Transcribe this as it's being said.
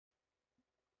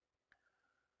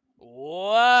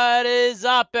What is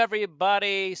up,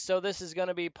 everybody? So this is going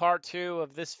to be part 2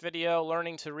 of this video,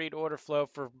 learning to read order flow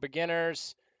for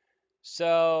beginners.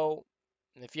 So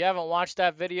if you haven't watched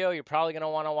that video, you're probably going to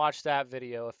want to watch that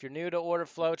video. If you're new to order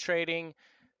flow trading,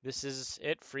 this is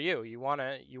it for you. You want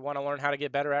to learn how to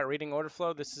get better at reading order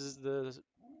flow, this is the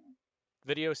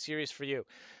video series for you.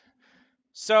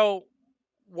 So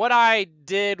what I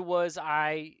did was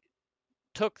I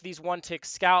took these one tick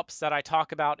scalps that I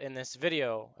talk about in this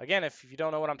video. Again, if you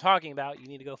don't know what I'm talking about, you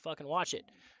need to go fucking watch it.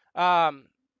 Um,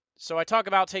 so I talk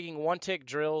about taking one tick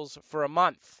drills for a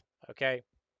month. Okay.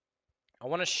 I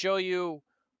want to show you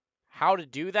how to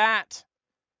do that.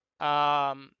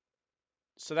 Um,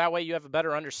 so that way you have a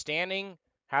better understanding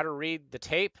how to read the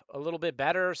tape a little bit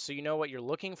better so you know what you're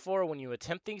looking for when you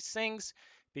attempt these things,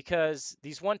 because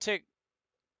these one tick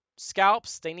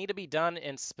scalps, they need to be done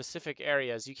in specific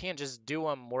areas. You can't just do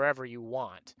them wherever you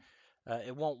want.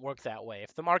 It won't work that way.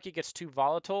 If the market gets too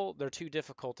volatile, they're too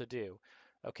difficult to do.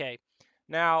 Okay.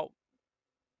 Now,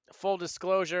 full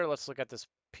disclosure, let's look at this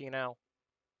P&L.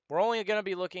 We're only going to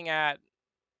be looking at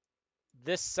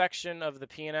this section of the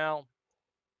P&L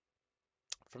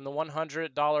from the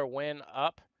 $100 win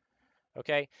up.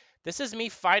 Okay. This is me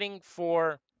fighting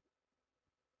for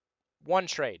one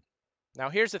trade. Now,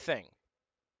 here's the thing.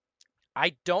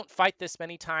 I don't fight this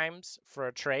many times for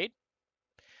a trade.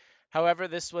 However,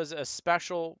 this was a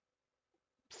special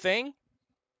thing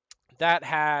that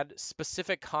had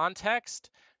specific context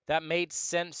that made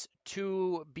sense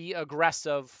to be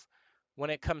aggressive when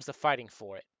it comes to fighting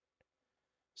for it.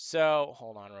 So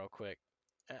hold on real quick.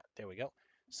 There we go.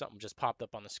 Something just popped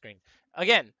up on the screen.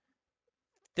 Again,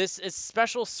 this is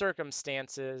special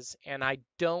circumstances, and I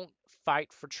don't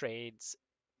fight for trades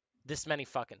this many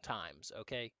fucking times,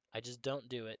 okay? I just don't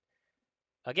do it.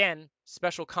 Again,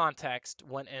 special context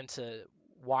went into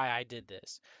why I did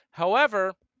this.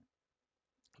 However,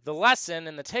 the lesson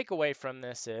and the takeaway from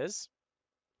this is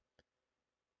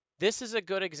a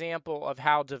good example of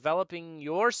how developing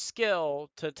your skill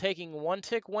to taking one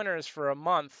tick winners for a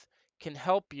month can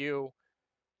help you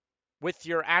with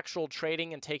your actual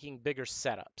trading and taking bigger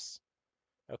setups.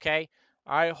 Okay?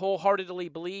 I wholeheartedly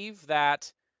believe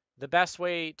that the best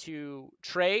way to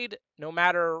trade, no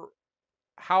matter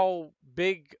how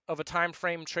big of a time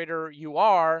frame trader you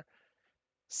are,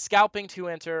 scalping to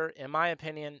enter, in my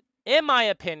opinion,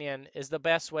 is the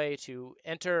best way to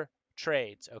enter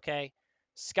trades, okay?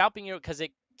 Scalping you because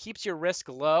it keeps your risk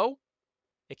low,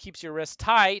 it keeps your risk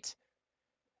tight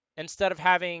instead of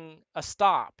having a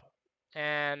stop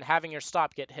and having your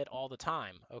stop get hit all the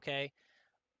time, okay?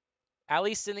 At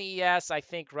least in the ES, I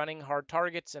think running hard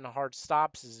targets and hard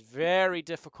stops is very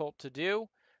difficult to do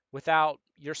without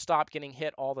your stop getting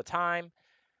hit all the time.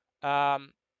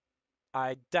 Um,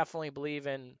 I definitely believe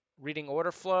in reading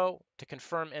order flow to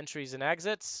confirm entries and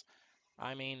exits.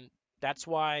 I mean, that's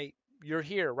why you're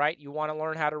here, right? You want to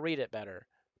learn how to read it better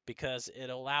because it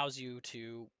allows you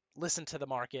to listen to the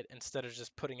market instead of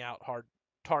just putting out hard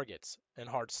targets and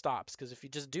hard stops. Because if you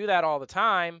just do that all the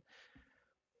time,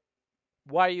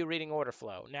 why are you reading order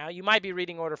flow? Now, you might be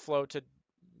reading order flow to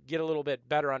get a little bit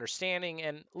better understanding.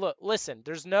 And look, listen,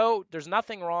 there's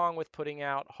nothing wrong with putting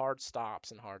out hard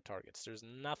stops and hard targets. There's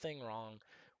nothing wrong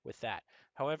with that.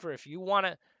 However, if you want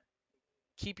to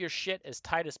keep your shit as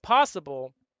tight as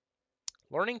possible,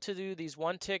 learning to do these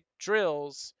one tick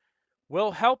drills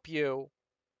will help you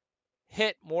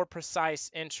hit more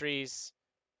precise entries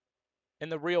in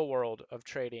the real world of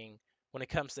trading when it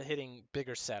comes to hitting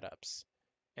bigger setups.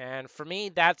 And for me,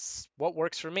 that's what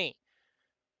works for me.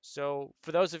 So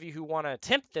for those of you who want to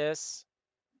attempt this,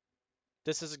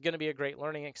 this is going to be a great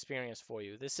learning experience for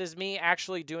you. This is me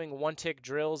actually doing one tick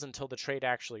drills until the trade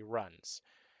actually runs.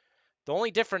 The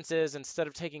only difference is instead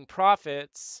of taking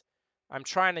profits, I'm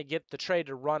trying to get the trade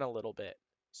to run a little bit.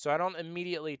 So I don't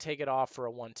immediately take it off for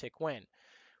a one tick win.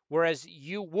 Whereas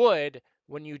you would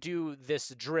when you do this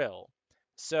drill.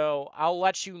 So I'll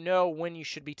let you know when you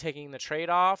should be taking the trade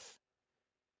off.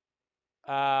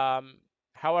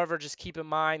 However, just keep in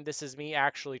mind, this is me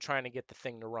actually trying to get the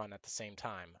thing to run at the same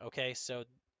time. Okay, so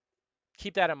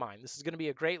keep that in mind. This is going to be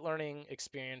a great learning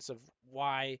experience of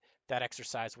why that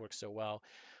exercise works so well.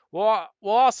 We'll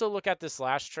also look at this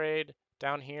last trade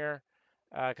down here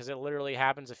because it literally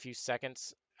happens a few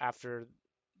seconds after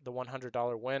the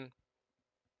 $100 win.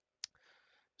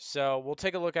 So we'll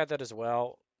take a look at that as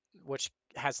well, which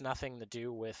has nothing to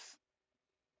do with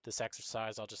this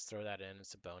exercise. I'll just throw that in.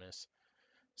 It's a bonus.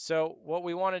 So what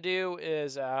we want to do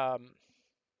is, let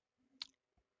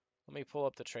me pull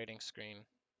up the trading screen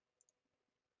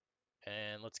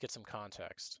and let's get some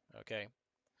context, okay?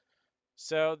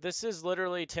 So this is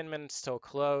literally 10 minutes till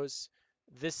close.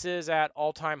 This is at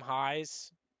all-time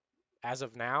highs as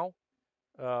of now,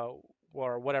 uh,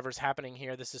 or whatever's happening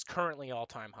here. This is currently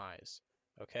all-time highs,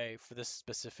 okay, for this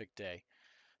specific day.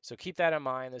 So keep that in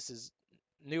mind. This is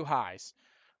new highs.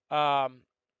 Um,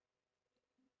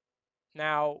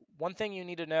 Now, one thing you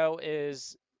need to know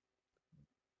is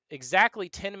exactly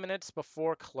 10 minutes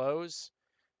before close,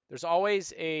 there's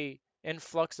always a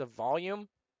influx of volume.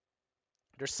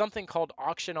 There's something called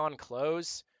auction on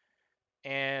close,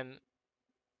 and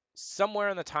somewhere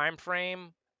in the time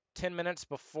frame, 10 minutes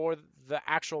before the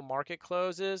actual market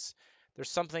closes, there's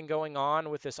something going on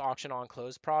with this auction on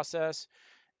close process.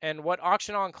 And what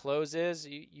auction on close is,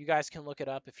 you guys can look it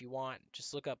up if you want.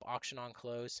 Just look up auction on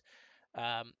close.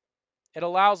 Um, it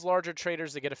allows larger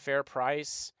traders to get a fair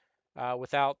price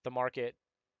without the market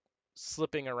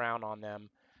slipping around on them.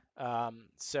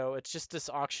 So it's just this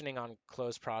auctioning on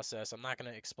close process. I'm not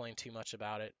going to explain too much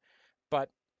about it, but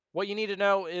what you need to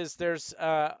know is there's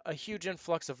a huge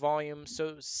influx of volume.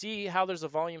 So see how there's a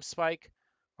volume spike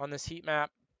on this heat map.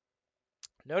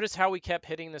 Notice how we kept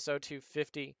hitting this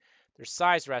 0250. There's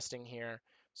size resting here.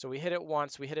 So we hit it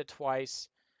once, we hit it twice,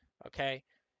 okay?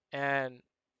 And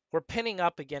we're pinning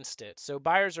up against it. So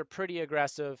buyers are pretty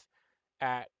aggressive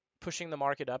at pushing the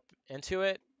market up into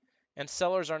it, and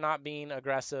sellers are not being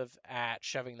aggressive at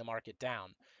shoving the market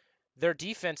down. Their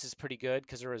defense is pretty good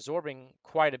because they're absorbing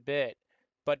quite a bit,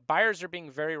 but buyers are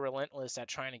being very relentless at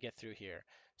trying to get through here.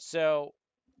 So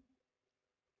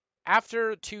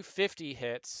after 250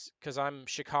 hits, because I'm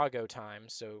Chicago time,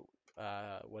 so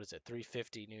what is it,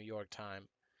 350 New York time,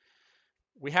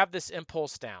 we have this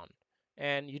impulse down.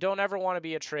 And you don't ever want to be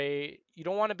you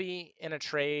don't want to be in a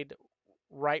trade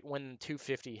right when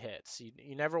 250 hits.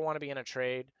 You never want to be in a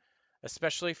trade,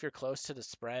 especially if you're close to the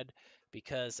spread,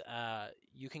 because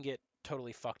you can get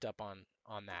totally fucked up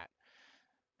on that.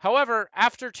 However,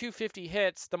 after 250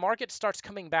 hits, the market starts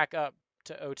coming back up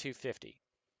to 0250.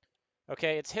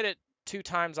 Okay, it's hit it 2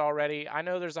 times already. I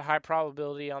know there's a high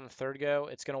probability on the third go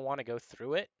it's going to want to go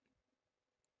through it.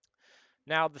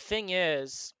 Now, the thing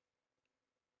is,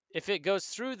 if it goes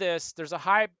through this, there's a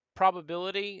high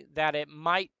probability that it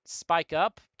might spike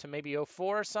up to maybe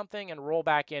 04 or something and roll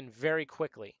back in very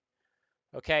quickly.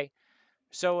 Okay,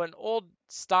 so an old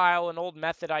style, an old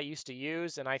method I used to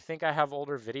use, and I think I have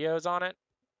older videos on it,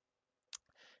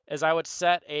 is I would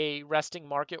set a resting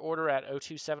market order at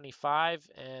 0275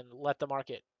 and let the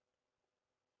market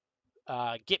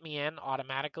get me in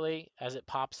automatically as it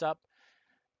pops up.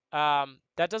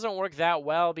 That doesn't work that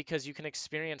well because you can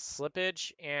experience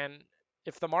slippage, and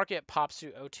if the market pops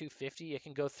through 0250, it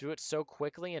can go through it so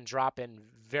quickly and drop in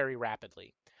very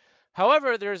rapidly.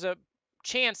 However, there's a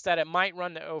chance that it might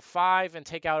run to 05 and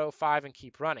take out 05 and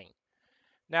keep running.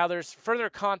 Now, there's further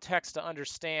context to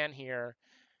understand here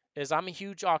is I'm a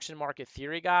huge auction market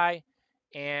theory guy,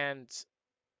 and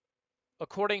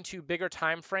according to bigger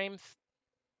time frame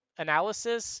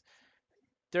analysis,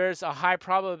 there's a high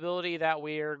probability that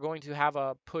we're going to have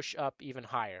a push up even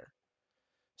higher.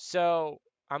 So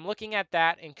I'm looking at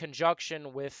that in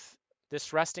conjunction with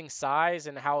this resting size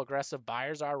and how aggressive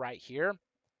buyers are right here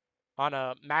on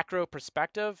a macro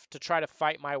perspective to try to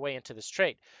fight my way into this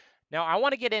trade. Now, I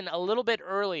want to get in a little bit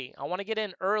early. I want to get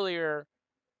in earlier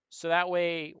so that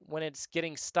way when it's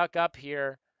getting stuck up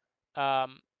here,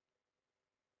 um,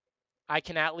 I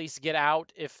can at least get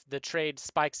out if the trade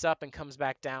spikes up and comes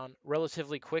back down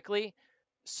relatively quickly.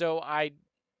 So I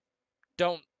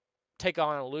don't take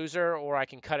on a loser, or I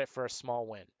can cut it for a small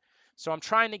win. So I'm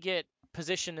trying to get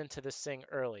positioned into this thing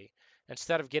early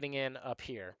instead of getting in up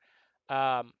here.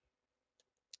 Um,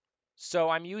 so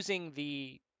I'm using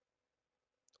the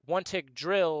one tick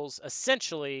drills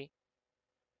essentially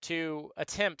to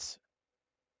attempt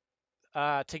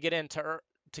to get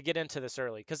into this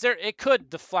early because there it could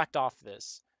deflect off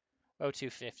this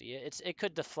 0250. It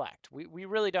could deflect. We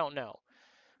really don't know,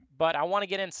 but I want to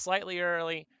get in slightly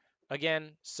early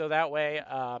again so that way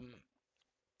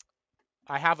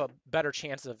I have a better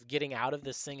chance of getting out of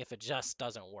this thing if it just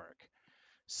doesn't work.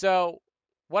 So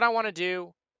what I want to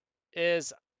do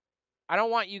is I don't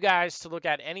want you guys to look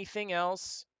at anything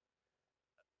else.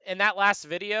 In that last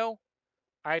video,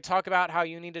 I talk about how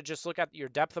you need to just look at your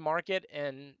depth of market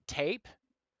and tape,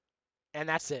 and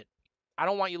that's it. I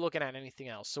don't want you looking at anything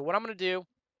else. So what I'm going to do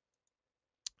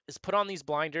is put on these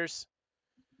blinders.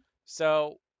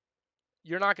 So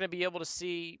you're not going to be able to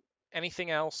see anything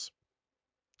else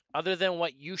other than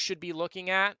what you should be looking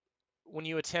at when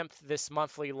you attempt this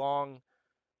monthly long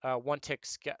one tick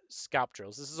scalp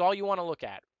drills. This is all you want to look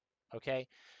at. Okay.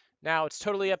 Now it's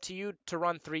totally up to you to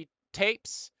run 3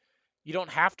 tapes. You don't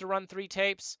have to run 3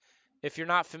 tapes. If you're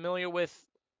not familiar with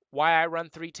why I run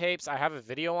 3 tapes, I have a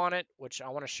video on it, which I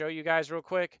want to show you guys real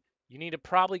quick. You need to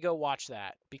probably go watch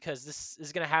that because this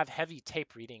is going to have heavy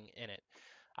tape reading in it.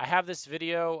 I have this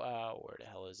video, where the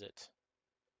hell is it?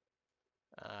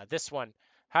 This one,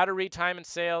 how to read time and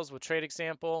sales with trade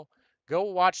example. Go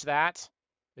watch that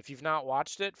if you've not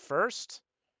watched it first.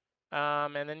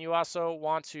 And then you also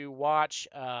want to watch,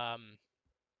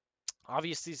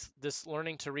 obviously, this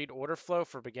learning to read order flow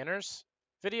for beginners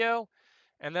video.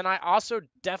 And then I also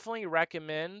definitely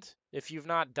recommend, if you've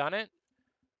not done it,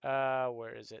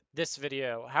 where is it? This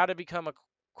video, how to become a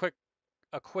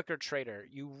quicker trader.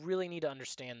 You really need to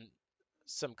understand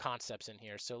some concepts in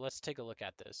here. So let's take a look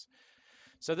at this.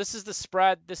 So this is the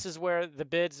spread. This is where the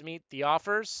bids meet the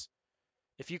offers.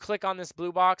 If you click on this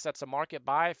blue box, that's a market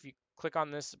buy. If you click on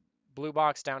this blue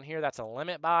box down here, that's a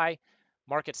limit buy.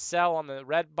 Market sell on the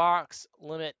red box,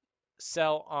 limit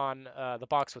sell on the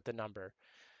box with the number.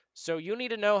 So you need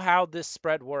to know how this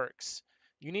spread works.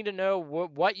 You need to know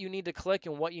what you need to click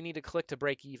and what you need to click to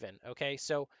break even. Okay,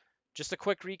 so just a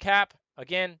quick recap.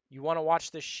 Again, you want to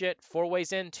watch this shit 4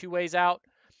 ways in, 2 ways out.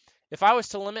 If I was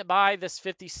to limit buy this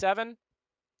 57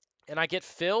 and I get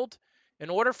filled, in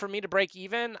order for me to break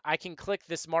even, I can click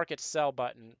this market sell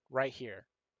button right here.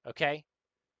 Okay,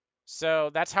 so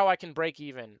that's how I can break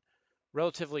even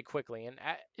relatively quickly. And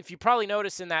if you probably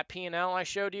noticed in that P&L I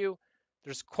showed you,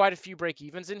 there's quite a few break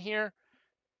evens in here.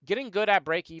 Getting good at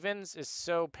break evens is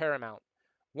so paramount.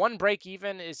 One break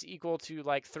even is equal to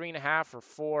like 3.5 or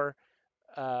 4.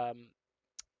 Um,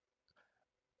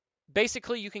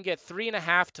 Basically, you can get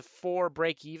 3.5 to 4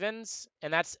 break evens,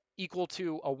 and that's equal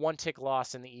to a 1 tick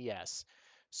loss in the ES.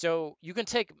 So you can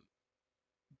take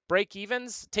break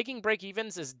evens. Taking break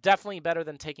evens is definitely better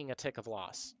than taking a tick of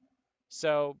loss.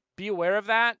 So be aware of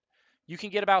that. You can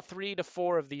get about 3 to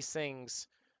 4 of these things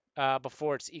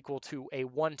before it's equal to a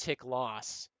 1 tick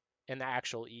loss in the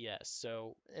actual ES.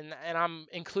 So, and I'm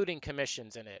including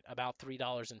commissions in it, about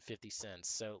 $3.50.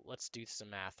 So let's do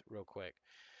some math real quick.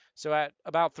 So at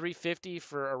about 350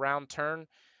 for a round turn,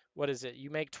 what is it? You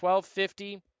make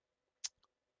 1250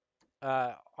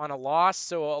 on a loss.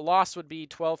 So a loss would be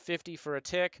 1250 for a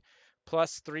tick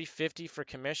plus 350 for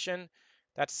commission.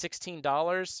 That's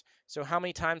 $16. So how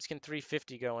many times can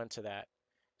 350 go into that?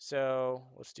 So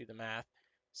let's do the math.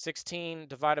 16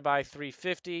 divided by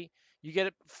 350, you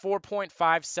get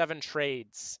 4.57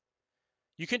 trades.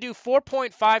 You can do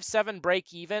 4.57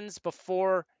 break evens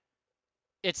before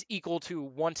it's equal to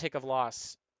 1 tick of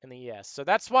loss in the ES. So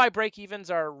that's why break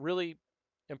evens are really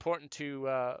important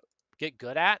to get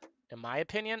good at, in my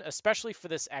opinion, especially for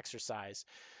this exercise.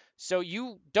 So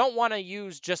you don't want to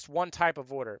use just one type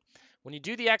of order. When you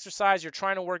do the exercise, you're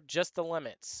trying to work just the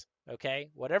limits, okay?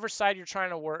 Whatever side you're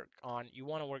trying to work on, you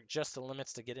want to work just the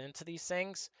limits to get into these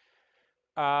things.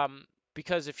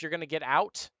 Because if you're going to get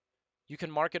out, you can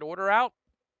market order out.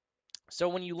 So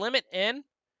when you limit in,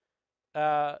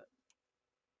 uh,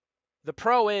 the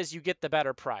pro is you get the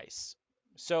better price.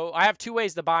 So I have 2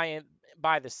 ways to buy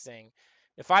this thing.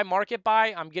 If I market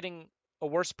buy, I'm getting a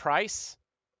worse price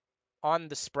on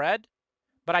the spread,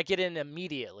 but I get in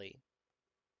immediately.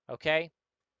 Okay?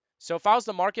 So if I was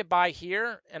to market buy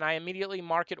here and I immediately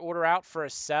market order out for a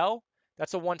sell,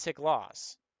 that's a 1 tick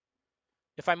loss.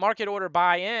 If I market order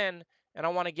buy in and I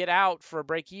want to get out for a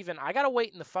break even, I got to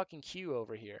wait in the fucking queue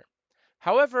over here.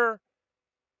 However,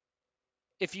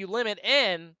 if you limit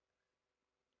in,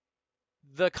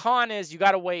 the con is you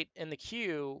got to wait in the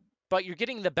queue, but you're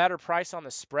getting the better price on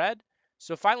the spread.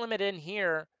 So if I limit in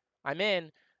here, I'm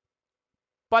in.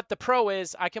 But the pro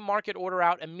is I can market order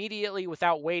out immediately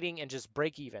without waiting and just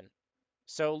break even.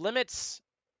 So limits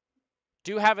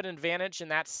do have an advantage in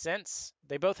that sense.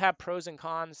 They both have pros and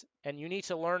cons, and you need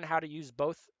to learn how to use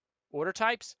both order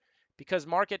types because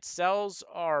market sells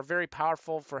are very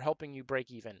powerful for helping you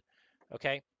break even.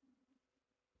 Okay?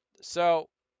 So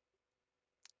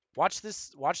watch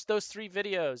those 3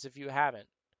 videos if you haven't.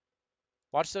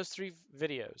 Watch those 3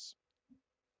 videos.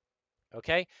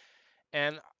 Okay?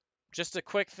 And just a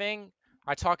quick thing,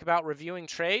 I talk about reviewing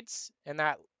trades in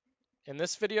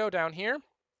this video down here.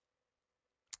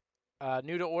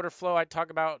 New to order flow, I talk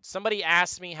about, somebody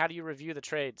asked me, how do you review the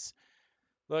trades?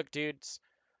 Look, dudes,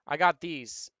 I got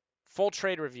these full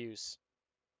trade reviews.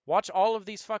 Watch all of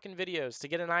these fucking videos to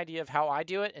get an idea of how I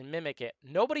do it and mimic it.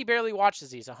 Nobody barely watches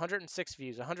these. 106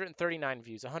 views, 139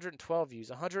 views, 112 views,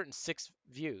 106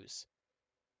 views.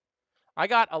 I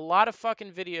got a lot of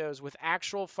fucking videos with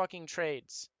actual fucking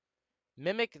trades.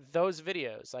 Mimic those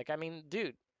videos. Like, I mean,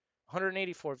 dude,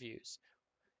 184 views.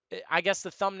 I guess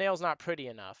the thumbnail's not pretty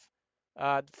enough.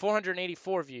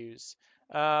 484 views.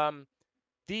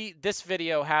 This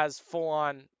video has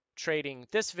full-on trading.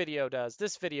 This video does.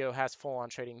 This video has full-on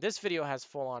trading. This video has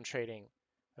full-on trading.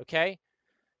 Okay?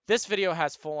 This video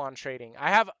has full-on trading.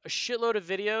 I have a shitload of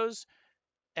videos,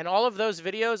 and all of those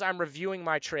videos, I'm reviewing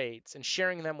my trades and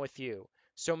sharing them with you.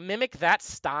 So mimic that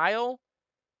style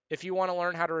if you want to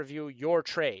learn how to review your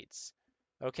trades.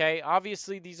 Okay?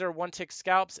 Obviously, these are one-tick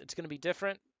scalps. It's going to be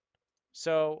different.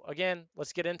 So again,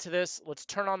 let's get into this. Let's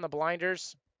turn on the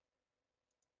blinders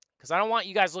because I don't want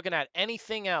you guys looking at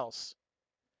anything else.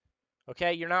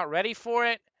 Okay? You're not ready for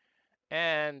it,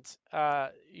 and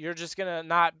you're just going to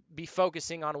not be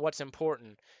focusing on what's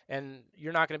important, and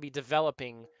you're not going to be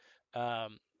developing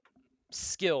um,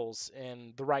 skills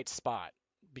in the right spot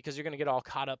because you're going to get all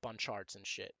caught up on charts and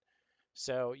shit.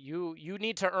 So you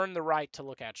need to earn the right to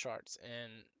look at charts.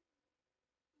 And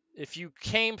if you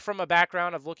came from a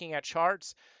background of looking at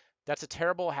charts, that's a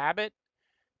terrible habit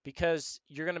because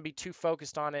you're going to be too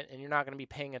focused on it and you're not going to be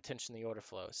paying attention to the order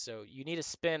flow. So you need to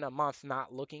spend a month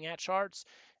not looking at charts.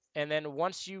 And then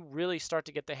once you really start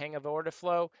to get the hang of order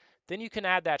flow, then you can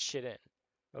add that shit in.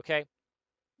 Okay.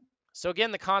 So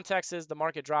again, the context is the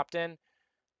market dropped in,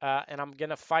 and I'm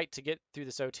going to fight to get through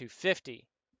this 0250.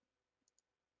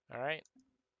 All right.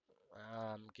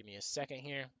 Give me a second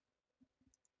here.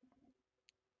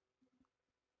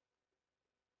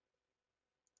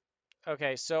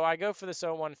 Okay, so I go for this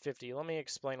 0150. Let me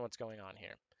explain what's going on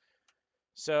here.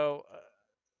 So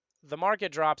the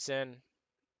market drops in.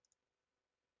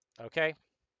 Okay.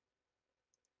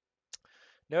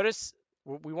 Notice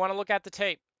we want to look at the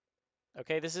tape.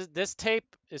 Okay, this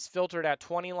tape is filtered at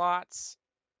 20 lots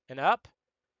and up,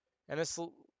 and this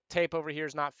tape over here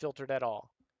is not filtered at all.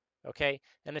 Okay,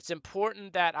 and it's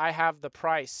important that I have the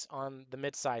price on the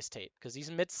mid-size tape because these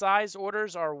mid-size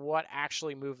orders are what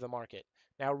actually move the market.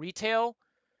 Now retail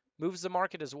moves the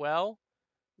market as well,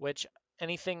 which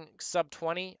anything sub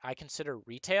 20 I consider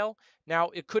retail. Now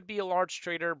it could be a large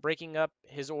trader breaking up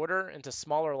his order into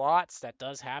smaller lots. That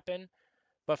does happen,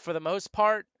 but for the most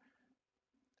part,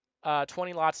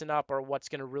 20 lots and up are what's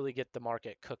going to really get the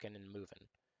market cooking and moving.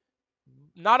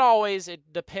 Not always.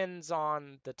 It depends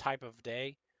on the type of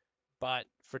day, but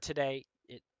for today,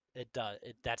 it does.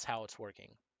 That's how it's working.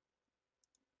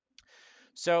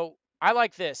 So I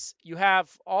like this. You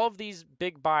have all of these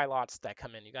big buy lots that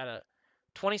come in. You got a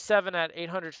 27 at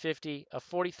 850, a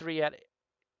 43 at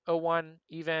 01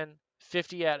 even,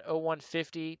 50 at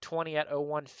 0150, 20 at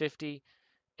 0150,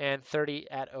 and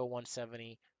 30 at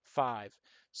 0175.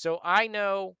 So I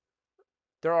know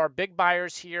there are big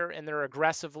buyers here and they're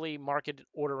aggressively market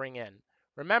ordering in.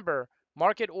 Remember,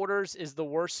 market orders is the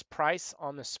worst price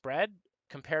on the spread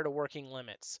compared to working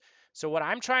limits. So what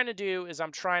I'm trying to do is I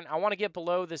want to get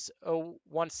below this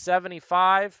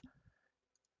 175.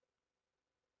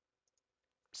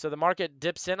 So the market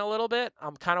dips in a little bit.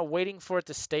 I'm kind of waiting for it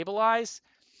to stabilize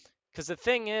because the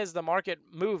thing is the market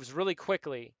moves really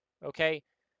quickly, okay?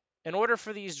 In order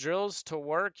for these drills to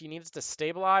work, you need it to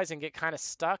stabilize and get kind of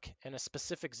stuck in a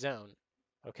specific zone,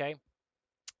 okay?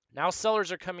 Now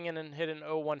sellers are coming in and hitting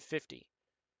 0150.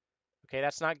 Okay,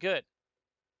 that's not good.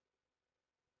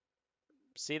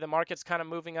 See, the market's kind of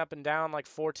moving up and down like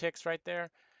 4 ticks right there.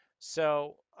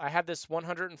 So I had this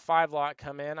 105 lot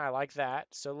come in. I like that.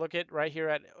 So look at right here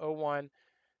at 01.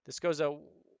 This goes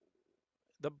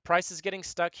the price is getting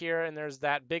stuck here, and there's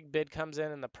that big bid comes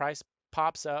in, and the price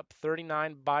pops up.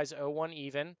 39 buys 01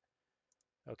 even.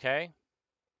 Okay.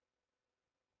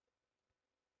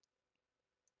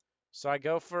 So I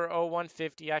go for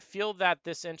 0150. I feel that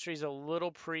this entry is a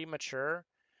little premature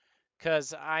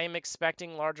because I'm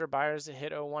expecting larger buyers to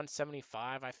hit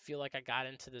 0175. I feel like I got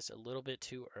into this a little bit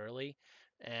too early,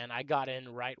 and I got in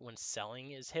right when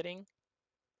selling is hitting.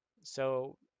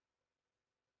 So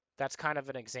that's kind of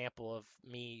an example of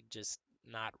me just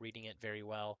not reading it very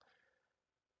well.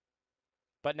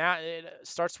 But now it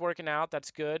starts working out. That's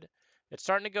good. It's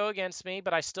starting to go against me,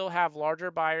 but I still have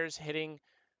larger buyers hitting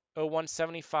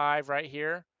 0175 right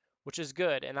here, which is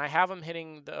good. And I have them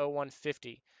hitting the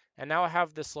 0150. And now I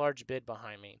have this large bid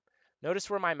behind me. Notice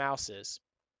where my mouse is.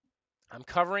 I'm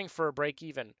covering for a break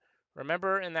even.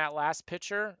 Remember in that last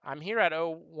picture, I'm here at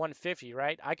 0150,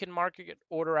 right? I can market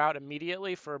order out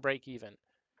immediately for a break even.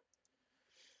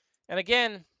 And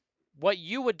again, what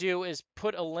you would do is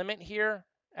put a limit here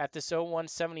at this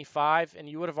 0175 and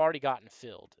you would have already gotten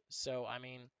filled. So, I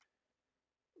mean,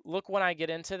 look when I get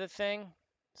into the thing.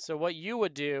 So what you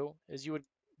would do is you would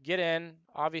get in.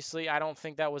 Obviously, I don't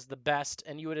think that was the best.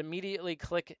 And you would immediately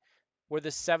click where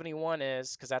the 71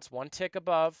 is because that's one tick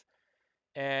above.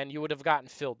 And you would have gotten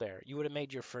filled there. You would have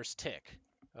made your first tick.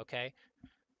 Okay.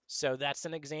 So that's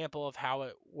an example of how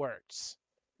it works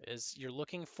is you're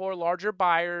looking for larger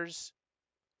buyers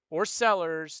or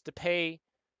sellers to pay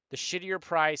the shittier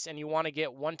price and you want to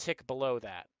get one tick below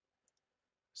that.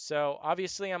 So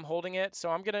obviously I'm holding it.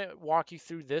 So I'm going to walk you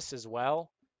through this as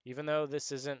well. Even though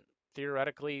this isn't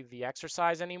theoretically the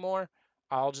exercise anymore,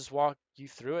 I'll just walk you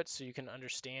through it so you can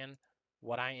understand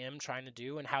what I am trying to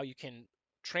do and how you can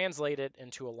translate it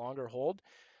into a longer hold.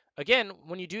 Again,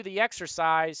 when you do the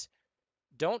exercise,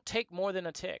 don't take more than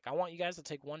a tick. I want you guys to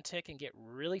take one tick and get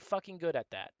really fucking good at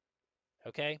that.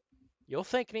 Okay? You'll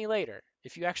thank me later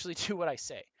if you actually do what I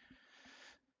say.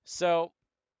 So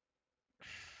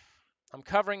I'm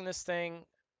covering this thing.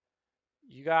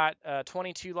 You got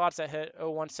 22 lots that hit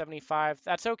 0175.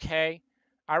 That's okay.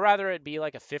 I'd rather it be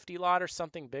like a 50 lot or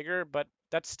something bigger, but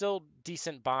that's still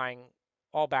decent buying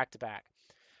all back to back.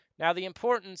 Now, the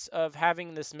importance of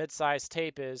having this mid-sized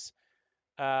tape is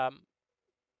um,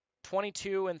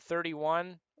 22 and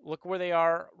 31. Look where they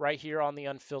are right here on the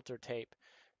unfiltered tape.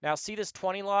 Now, see this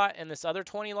 20 lot and this other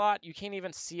 20 lot? You can't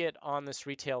even see it on this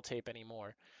retail tape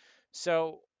anymore.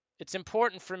 So it's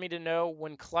important for me to know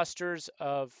when clusters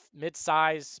of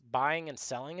mid-size buying and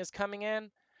selling is coming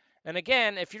in. And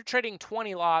again, if you're trading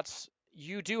 20 lots,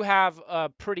 you do have a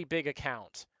pretty big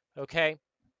account, okay?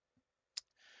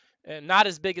 And not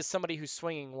as big as somebody who's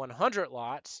swinging 100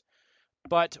 lots,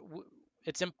 but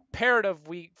it's imperative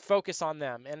we focus on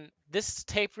them. And this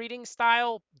tape reading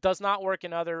style does not work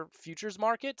in other futures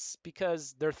markets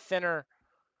because they're thinner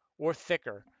or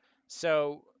thicker.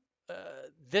 So uh,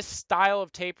 this style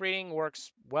of tape reading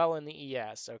works well in the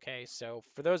ES. Okay, so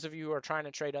for those of you who are trying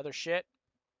to trade other shit,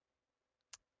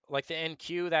 like the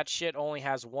NQ, that shit only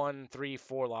has 1, 3,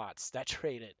 4 lots that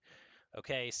trade it.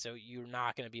 Okay, so you're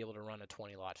not going to be able to run a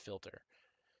 20 lot filter.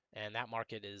 And that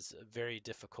market is very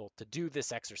difficult to do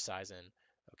this exercise in.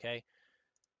 Okay,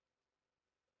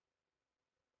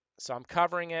 so I'm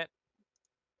covering it.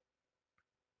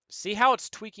 See how it's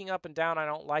tweaking up and down? I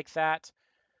don't like that.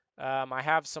 I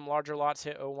have some larger lots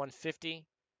hit 0150.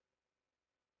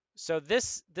 So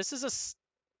this is a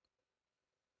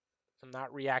I'm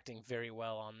not reacting very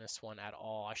well on this one at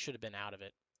all. I should have been out of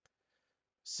it.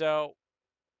 So,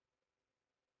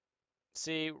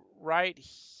 see, right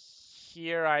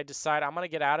here, I decide I'm going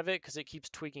to get out of it because it keeps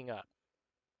tweaking up.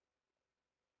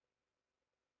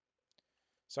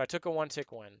 So I took a one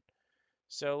tick win.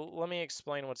 So let me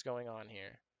explain what's going on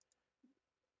here.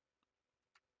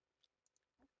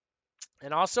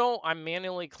 And also, I'm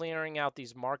manually clearing out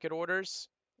these market orders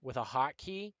with a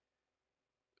hotkey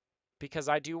because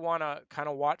I do want to kind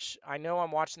of watch. I know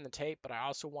I'm watching the tape, but I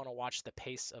also want to watch the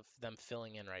pace of them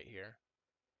filling in right here.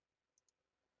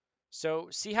 So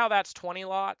see how that's 20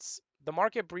 lots? The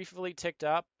market briefly ticked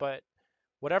up, but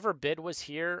whatever bid was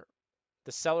here,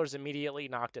 the sellers immediately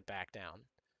knocked it back down.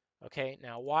 Okay,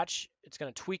 now watch, it's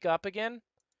going to tweak up again.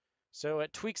 So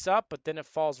it tweaks up, but then it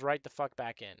falls right the fuck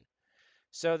back in.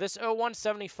 So this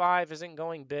 0175 isn't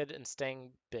going bid and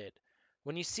staying bid.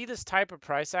 When you see this type of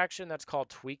price action, that's called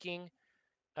tweaking.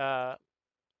 Uh,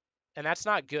 and that's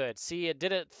not good. See, it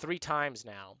did it 3 times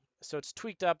now. So it's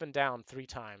tweaked up and down 3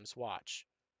 times. Watch.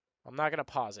 I'm not going to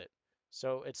pause it.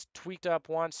 So it's tweaked up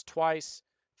once, twice,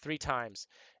 3 times.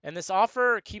 And this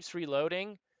offer keeps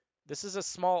reloading. This is a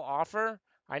small offer.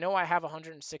 I know I have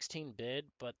 116 bid,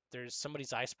 but there's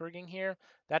somebody's iceberging here.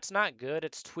 That's not good.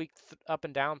 It's tweaked up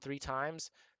and down 3 times.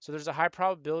 So there's a high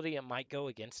probability it might go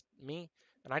against me.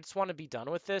 And I just want to be done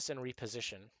with this and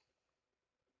reposition.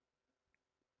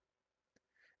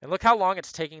 And look how long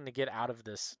it's taking to get out of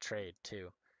this trade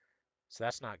too. So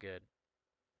that's not good.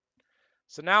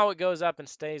 So now it goes up and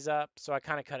stays up. So I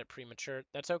kind of cut it premature.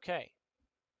 That's okay.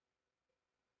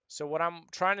 So what I'm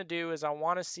trying to do is I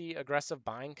want to see aggressive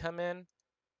buying come in.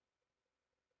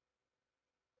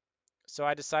 So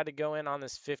I decided to go in on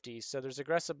this 50. So there's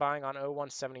aggressive buying on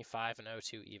 0175 and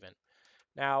 02 even.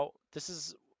 Now this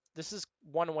is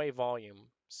one-way volume.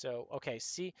 So okay,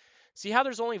 see how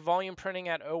there's only volume printing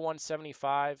at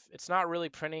 0175. It's not really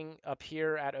printing up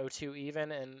here at 02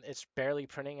 even, and it's barely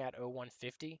printing at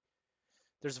 0150.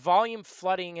 There's volume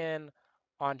flooding in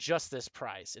on just this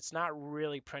price. It's not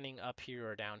really printing up here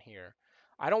or down here.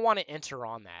 I don't want to enter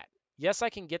on that. Yes, I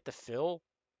can get the fill,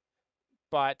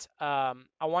 but I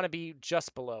want to be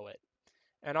just below it.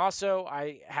 And also,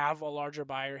 I have a larger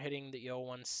buyer hitting the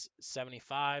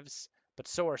 0175s, but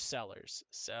so are sellers.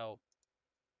 So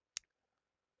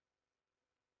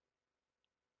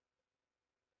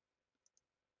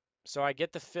I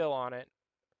get the fill on it.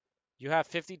 You have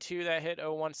 52 that hit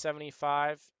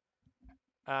 0175,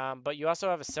 but you also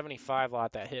have a 75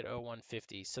 lot that hit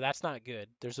 0150. So that's not good.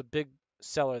 There's a big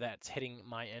seller that's hitting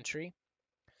my entry.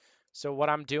 So what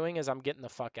I'm doing is I'm getting the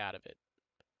fuck out of it.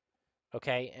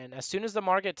 Okay, and as soon as the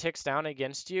market ticks down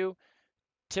against you,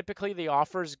 typically the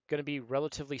offer is going to be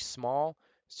relatively small.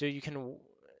 So you can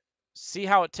see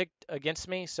how it ticked against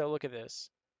me. So look at this.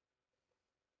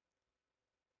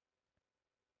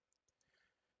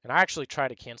 And I actually try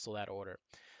to cancel that order.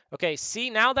 Okay, see,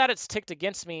 now that it's ticked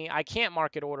against me, I can't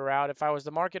market order out. If I was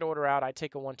to market order out, I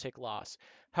take a 1 tick loss.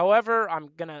 However, I'm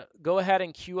going to go ahead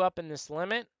and queue up in this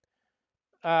limit.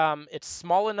 It's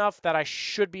small enough that I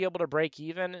should be able to break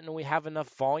even, and we have enough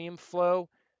volume flow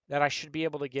that I should be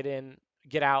able to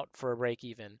get out for a break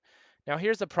even. Now,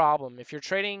 here's the problem. If you're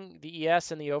trading the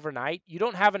ES in the overnight, you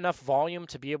don't have enough volume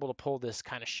to be able to pull this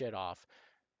kind of shit off.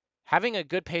 Having a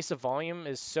good pace of volume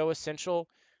is so essential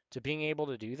to being able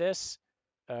to do this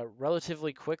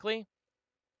relatively quickly.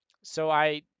 So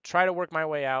I try to work my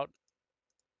way out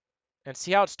and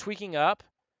see how it's tweaking up.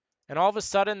 And all of a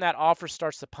sudden, that offer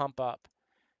starts to pump up.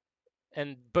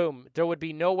 And boom, there would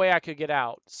be no way I could get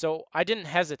out. So I didn't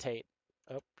hesitate.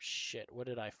 Oh, shit. What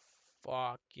did I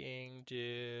fucking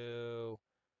do?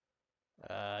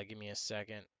 Give me a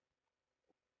second.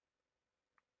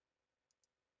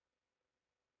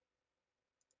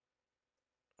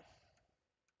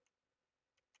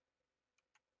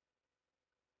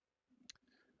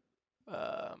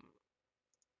 Um,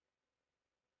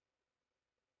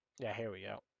 yeah, here we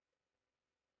go.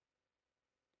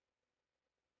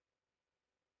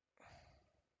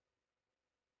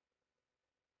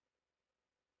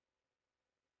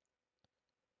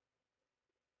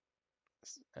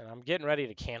 And I'm getting ready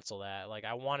to cancel that. Like,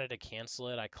 I wanted to cancel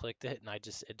it. I clicked it and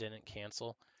it didn't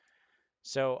cancel.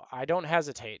 So I don't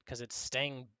hesitate because it's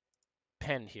staying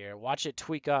pinned here. Watch it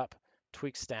tweak up,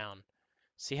 tweaks down.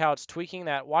 See how it's tweaking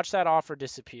that? Watch that offer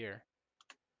disappear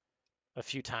a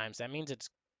few times. That means it's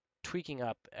tweaking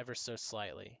up ever so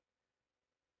slightly.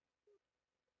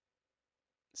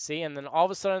 See, and then all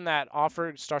of a sudden that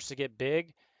offer starts to get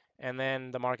big, and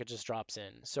then the market just drops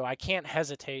in. So I can't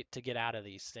hesitate to get out of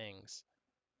these things.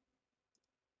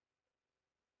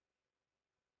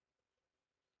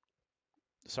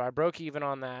 So I broke even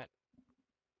on that.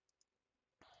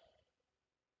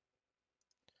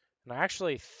 And I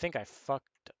actually think I fucked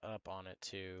up on it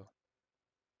too.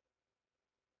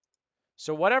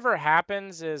 So whatever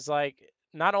happens is like,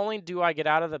 not only do I get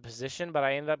out of the position, but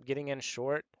I end up getting in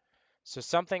short. So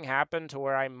something happened to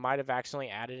where I might have accidentally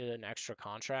added an extra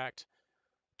contract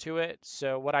to it.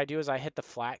 So what I do is I hit the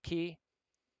flat key.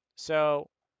 So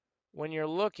when you're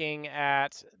looking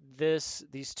at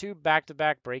these two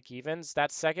back-to-back break evens,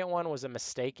 that second one was a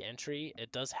mistake entry.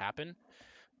 It does happen.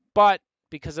 But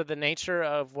because of the nature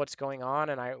of what's going on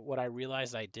and what I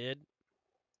realized I did,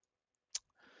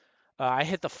 I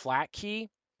hit the flat key,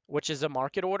 which is a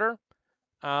market order.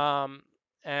 Um,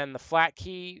 and the flat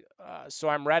key, so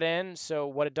I'm read in. So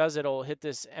what it does, it'll hit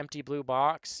this empty blue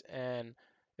box and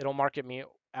it'll market me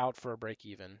out for a break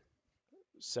even.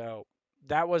 So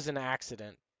that was an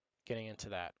accident getting into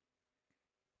that.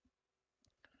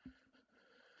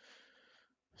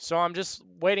 So I'm just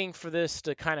waiting for this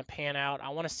to kind of pan out. I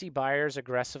want to see buyers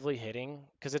aggressively hitting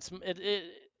because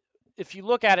if you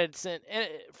look at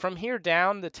it, from here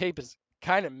down, the tape is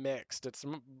kind of mixed. It's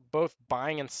both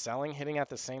buying and selling hitting at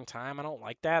the same time. I don't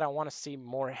like that. I want to see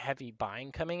more heavy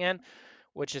buying coming in,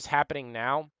 which is happening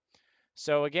now.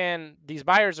 So again, these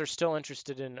buyers are still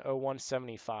interested in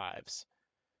 0175s.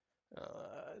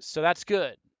 So that's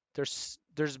good.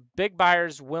 There's big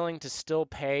buyers willing to still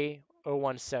pay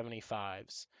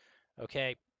 0175s.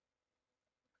 Okay.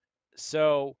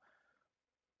 So,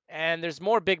 and there's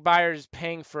more big buyers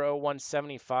paying for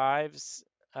 0175s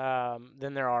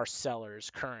than there are sellers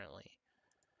currently.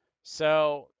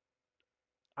 So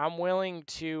I'm willing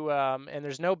to, and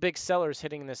there's no big sellers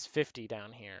hitting this 50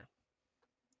 down here.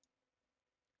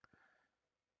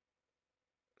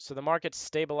 So the market's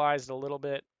stabilized a little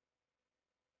bit.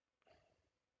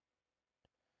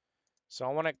 So I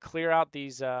want to clear out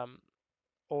these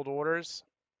old orders.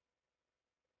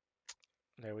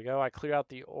 There we go. I clear out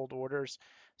the old orders.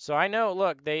 So I know,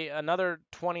 look, another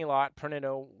 20 lot printed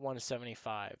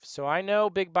 0175. So I know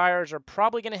big buyers are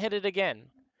probably going to hit it again.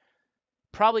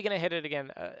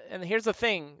 And here's the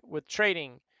thing with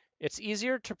trading, it's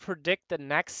easier to predict the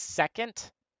next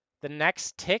second, the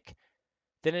next tick,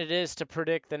 than it is to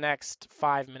predict the next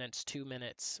 5 minutes, 2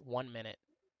 minutes, 1 minute,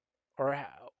 or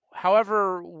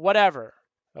however, whatever.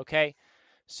 Okay.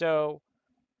 So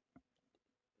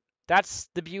that's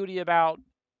the beauty about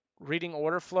reading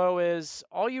order flow is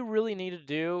all you really need to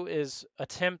do is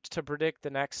attempt to predict the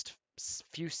next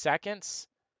few seconds,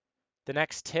 the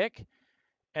next tick,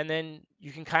 and then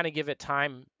you can kind of give it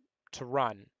time to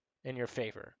run in your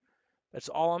favor. That's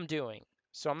all I'm doing.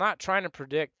 So I'm not trying to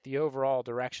predict the overall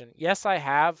direction. Yes, I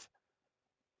have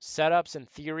setups and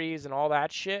theories and all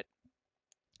that shit,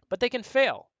 but they can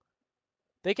fail.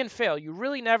 They can fail. You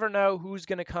really never know who's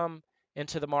going to come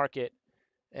into the market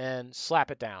and slap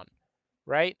it down,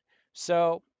 right?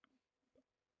 So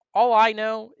all I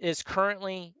know is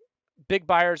currently big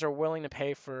buyers are willing to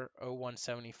pay for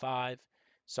 0175.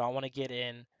 So I want to get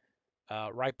in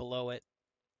right below it.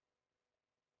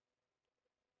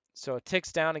 So it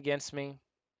ticks down against me.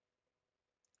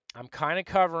 I'm kind of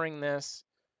covering this.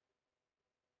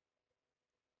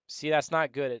 See, that's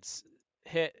not good. It's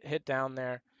hit down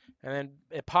there, and then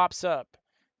it pops up.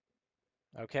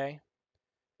 Okay,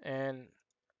 and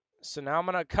so now I'm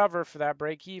gonna cover for that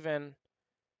break even,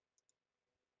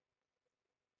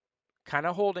 kind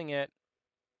of holding it.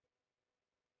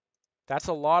 That's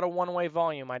a lot of one-way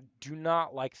volume. I do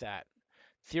not like that.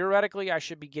 Theoretically, I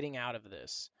should be getting out of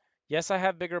this. Yes, I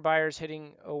have bigger buyers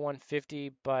hitting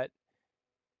 0150, but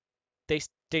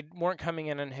they weren't coming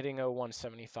in and hitting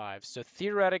 0175. So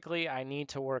theoretically, I need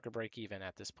to work a break even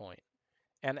at this point.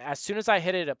 And as soon as I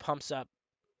hit it, it pumps up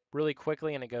really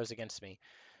quickly and it goes against me.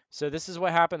 So this is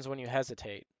what happens when you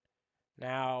hesitate.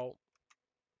 Now,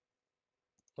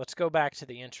 let's go back to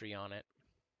the entry on it.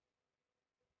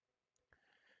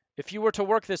 If you were to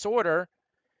work this order,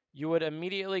 you would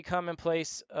immediately come and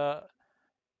place a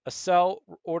sell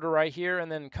order right here and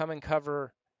then come and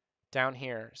cover down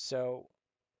here. So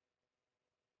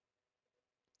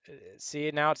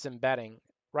see, now it's embedding.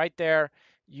 Right there,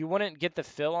 you wouldn't get the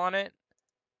fill on it.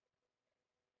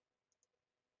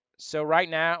 So right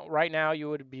now you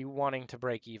would be wanting to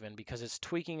break even because it's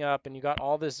tweaking up and you got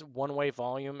all this one-way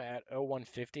volume at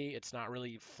 0150. It's not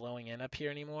really flowing in up here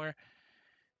anymore.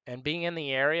 And being in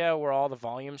the area where all the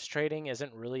volume's trading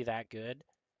isn't really that good.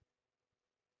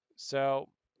 So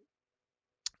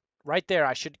right there,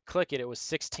 I should click it. It was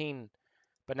 16,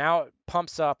 but now it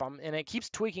pumps up and it keeps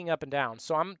tweaking up and down.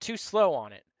 So I'm too slow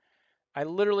on it. I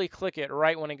literally click it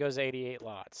right when it goes 88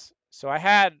 lots. So I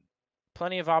had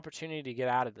plenty of opportunity to get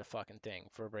out of the fucking thing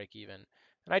for a break even,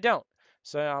 and I don't.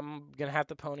 So I'm gonna have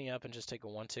to pony up and just take a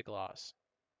one tick loss.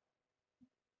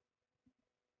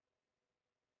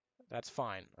 That's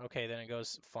fine. Okay, then it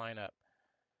goes flying up.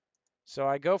 So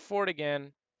I go for it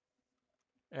again,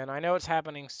 and I know it's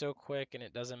happening so quick and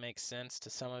it doesn't make sense to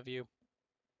some of you,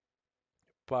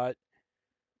 but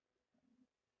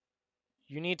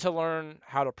you need to learn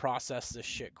how to process this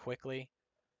shit quickly,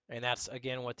 and that's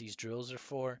again what these drills are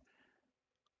for.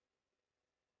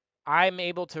 I'm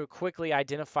able to quickly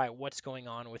identify what's going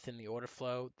on within the order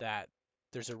flow, that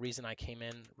there's a reason I came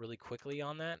in really quickly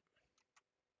on that.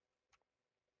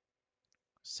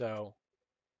 So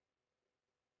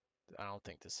I don't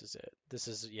think this is it. This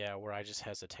is, yeah, where I just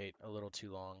hesitate a little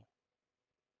too long.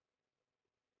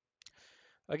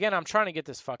 Again, I'm trying to get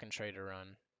this fucking trade to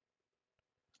run.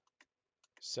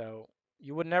 So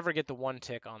you would never get the one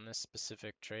tick on this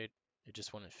specific trade. It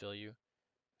just wouldn't fill you.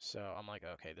 So I'm like,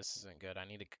 okay, this isn't good. I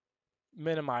need to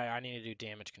minimize, I need to do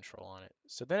damage control on it.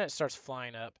 So then it starts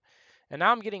flying up. And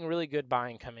now I'm getting really good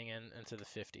buying coming in into the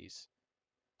 50s.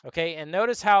 Okay, and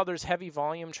notice how there's heavy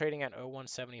volume trading at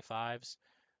 0175s.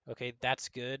 Okay, that's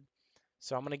good.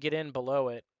 So I'm going to get in below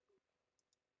it.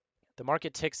 The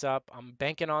market ticks up. I'm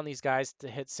banking on these guys to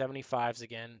hit 75s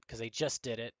again because they just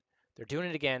did it. They're doing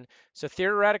it again. So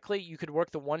theoretically, you could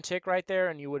work the one tick right there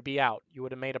and you would be out. You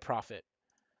would have made a profit.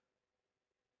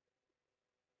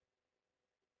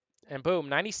 And boom,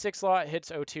 96 lot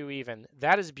hits 02 even.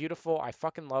 That is beautiful. I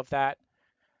fucking love that.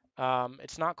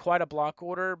 It's not quite a block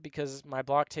order because my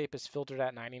block tape is filtered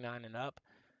at 99 and up.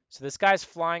 So this guy's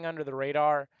flying under the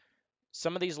radar.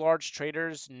 Some of these large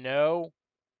traders know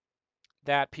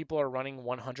that people are running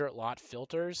 100 lot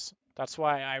filters. That's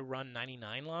why I run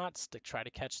 99 lots to try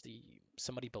to catch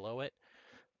somebody below it.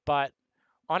 But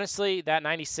honestly, that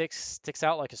 96 sticks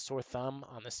out like a sore thumb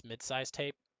on this mid-size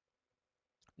tape.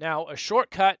 Now, a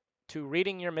shortcut to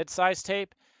reading your mid-size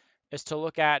tape is to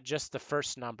look at just the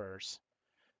first numbers.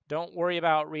 Don't worry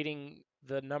about reading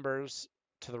the numbers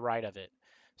to the right of it.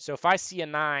 So if I see a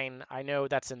 9, I know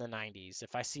that's in the 90s.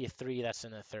 If I see a 3, that's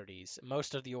in the 30s.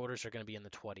 Most of the orders are going to be in the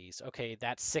 20s. Okay,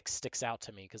 that 6 sticks out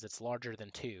to me because it's larger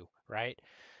than 2, right?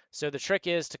 So the trick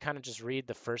is to kind of just read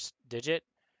the first digit,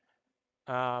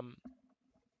 not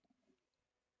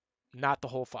the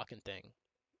whole fucking thing.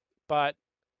 But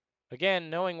again,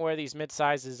 knowing where these mid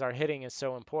sizes are hitting is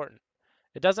so important.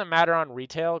 It doesn't matter on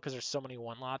retail because there's so many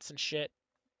one lots and shit.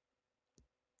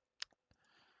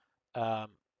 Um,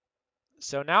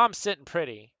 so now I'm sitting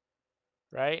pretty,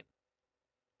 right?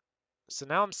 So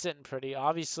now I'm sitting pretty.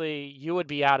 Obviously, you would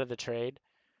be out of the trade,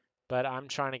 but I'm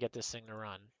trying to get this thing to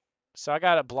run. So I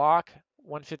got a block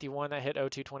 151 that hit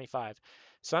 0225.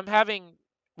 So I'm having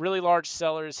really large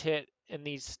sellers hit in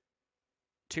these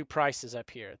two prices up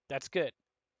here. That's good.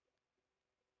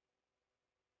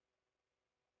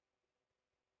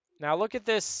 Now look at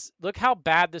this. Look how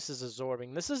bad this is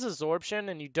absorbing. This is absorption,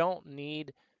 and you don't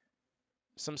need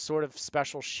some sort of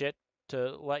special shit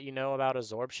to let you know about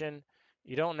absorption.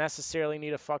 You don't necessarily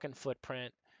need a fucking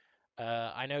footprint.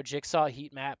 I know Jigsaw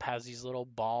Heat Map has these little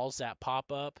balls that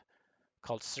pop up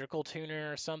called Circle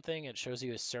Tuner or something. It shows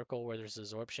you a circle where there's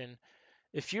absorption.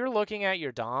 If you're looking at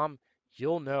your DOM,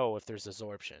 you'll know if there's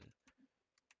absorption.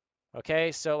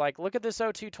 Okay, so like look at this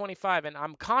 0225, and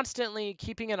I'm constantly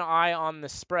keeping an eye on the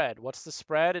spread. What's the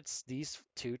spread? It's these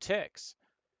two ticks.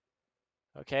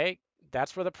 Okay,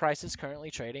 that's where the price is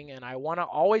currently trading, and I want to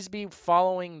always be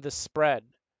following the spread.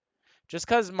 Just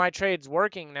because my trade's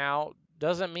working now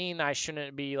doesn't mean I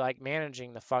shouldn't be like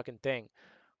managing the fucking thing.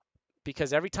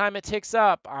 Because every time it ticks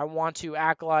up, I want to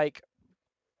act like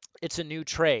it's a new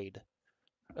trade,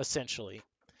 essentially.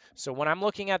 So when I'm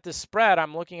looking at this spread,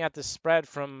 I'm looking at this spread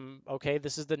from, okay,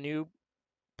 this is the new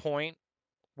point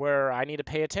where I need to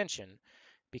pay attention.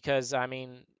 Because, I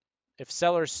mean, if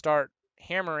sellers start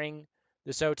hammering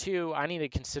this O2, I need to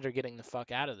consider getting the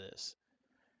fuck out of this.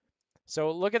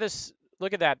 So look at this.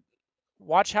 Look at that.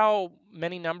 Watch how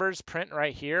many numbers print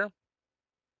right here.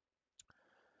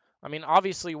 I mean,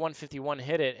 obviously 151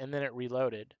 hit it and then it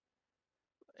reloaded.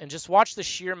 And just watch the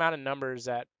sheer amount of numbers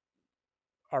that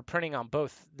are printing on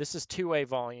both. This is two-way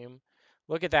volume.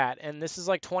 Look at that. And this is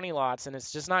like 20 lots, and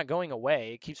it's just not going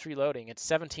away. It keeps reloading. It's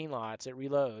 17 lots. It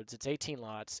reloads. It's 18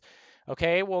 lots.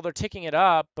 Okay, well, they're ticking it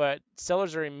up, but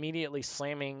sellers are immediately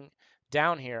slamming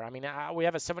down here. I mean, we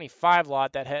have a 75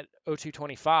 lot that hit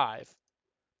 0225.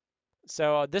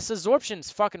 So this absorption's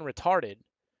fucking retarded.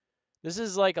 This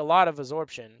is like a lot of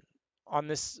absorption on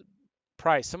this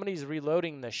price. Somebody's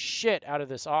reloading the shit out of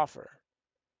this offer.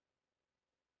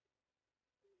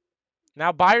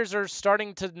 Now buyers are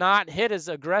starting to not hit as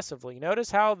aggressively.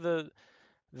 Notice how the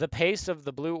pace of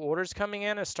the blue orders coming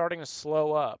in is starting to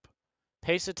slow up.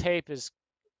 Pace of tape is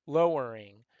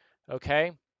lowering.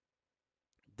 Okay?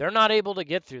 They're not able to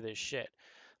get through this shit.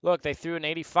 Look, they threw an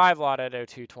 85 lot at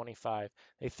 0225.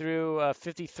 They threw a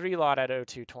 53 lot at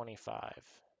 0225.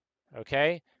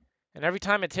 Okay? And every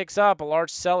time it ticks up, a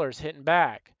large seller's hitting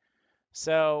back.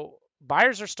 So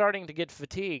buyers are starting to get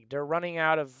fatigued. They're running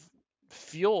out of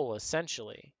fuel,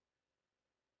 essentially.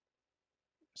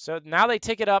 So now they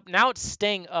tick it up. Now it's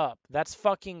staying up. That's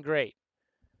fucking great.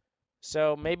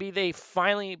 So maybe they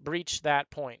finally breached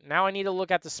that point. Now I need to look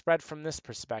at the spread from this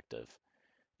perspective.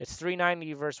 It's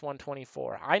 390 versus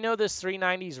 124. I know this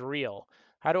 390 is real.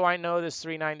 How do I know this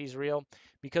 390 is real?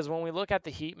 Because when we look at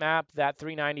the heat map, that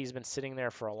 390 has been sitting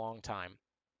there for a long time.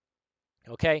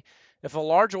 Okay? If a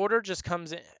large order just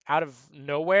comes out of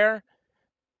nowhere,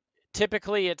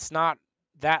 typically it's not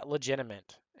that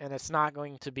legitimate, and it's not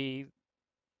going to be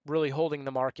really holding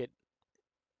the market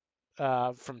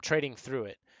from trading through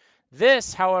it.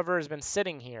 This, however, has been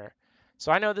sitting here.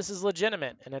 So I know this is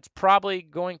legitimate, and it's probably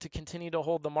going to continue to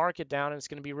hold the market down, and it's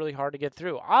going to be really hard to get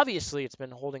through. Obviously, it's been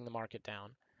holding the market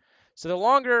down. So the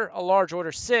longer a large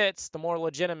order sits, the more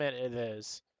legitimate it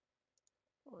is.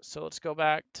 So let's go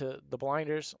back to the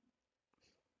blinders.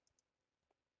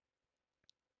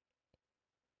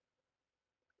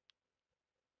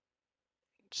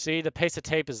 See, the pace of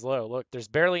tape is low. Look, there's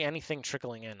barely anything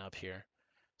trickling in up here.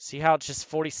 See how it's just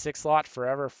 46 lot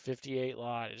forever, 58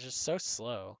 lot. It's just so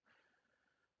slow.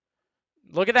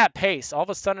 Look at that pace. All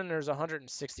of a sudden, there's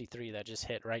 163 that just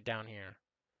hit right down here.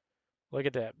 Look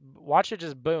at that. Watch it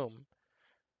just boom.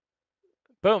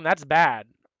 Boom, that's bad.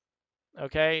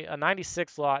 Okay, a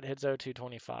 96 lot hits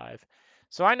 0225.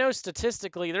 So I know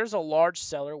statistically there's a large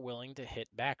seller willing to hit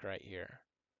back right here.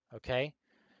 Okay,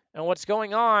 and what's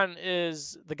going on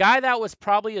is the guy that was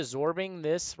probably absorbing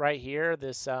this right here,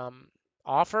 this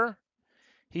offer,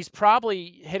 he's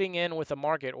probably hitting in with a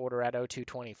market order at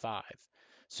 0225.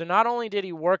 So not only did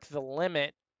he work the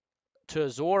limit to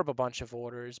absorb a bunch of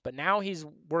orders, but now he's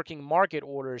working market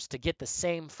orders to get the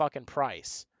same fucking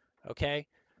price. Okay?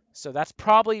 So that's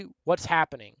probably what's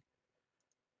happening.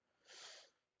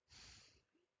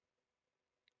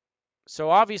 So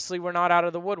obviously we're not out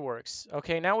of the woodworks.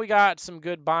 Okay, now we got some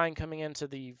good buying coming into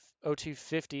the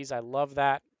 0250s. I love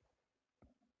that.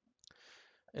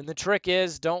 And the trick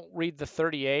is don't read the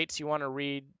 38s. You want to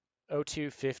read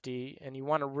 0250, and you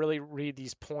want to really read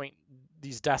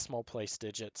these decimal place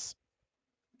digits.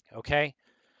 Okay?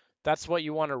 That's what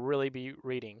you want to really be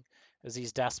reading is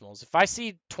these decimals. If I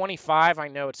see 25, I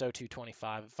know it's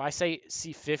 0225. If I see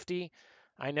 50,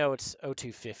 I know it's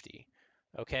 0250.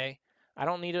 Okay? I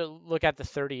don't need to look at the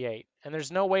 38. And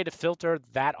there's no way to filter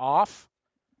that off.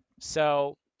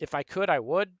 So If I could, I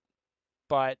would,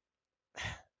 but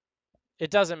it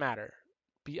doesn't matter.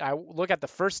 I look at the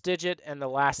first digit and the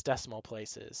last decimal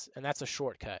places, and that's a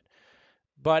shortcut.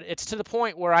 But it's to the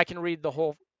point where I can read the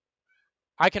whole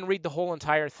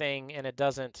entire thing, and it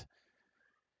doesn't.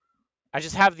 I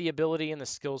just have the ability and the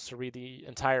skills to read the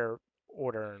entire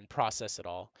order and process it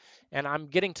all. And I'm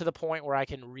getting to the point where I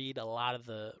can read a lot of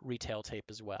the retail tape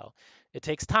as well. It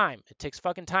takes time. It takes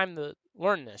fucking time to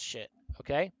learn this shit,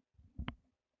 okay?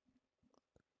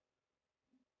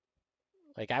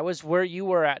 Like I was where you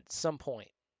were at some point,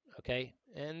 okay?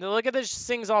 And look at this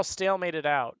thing's all stalemated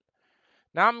out.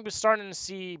 Now I'm starting to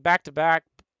see back-to-back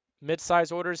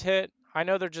mid-size orders hit. I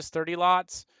know they're just 30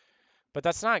 lots, but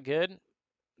that's not good.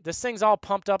 This thing's all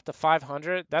pumped up to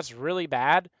 500. That's really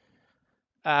bad.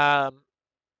 Um,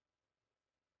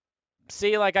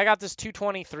 See, like I got this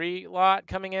 223 lot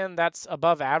coming in. That's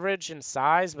above average in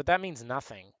size, but that means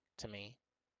nothing to me,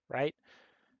 right?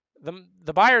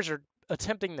 The buyers are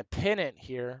attempting to pin it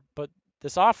here, but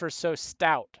this offer is so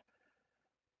stout.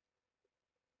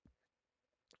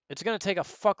 It's going to take a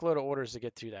fuckload of orders to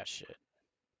get through that shit.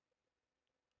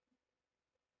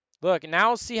 Look,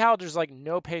 now see how there's like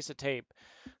no pace of tape.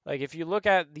 Like if you look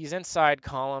at these inside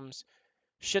columns,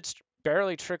 shit's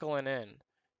barely trickling in.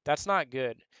 That's not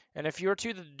good. And if you're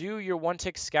to do your one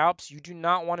tick scalps, you do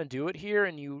not want to do it here,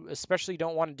 and you especially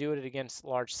don't want to do it against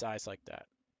large size like that.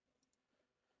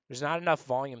 There's not enough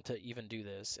volume to even do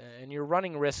this, and you're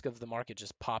running risk of the market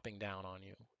just popping down on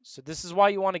you. So this is why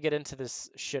you want to get into this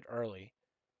shit early.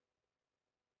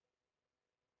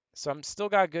 So I'm still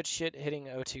got good shit hitting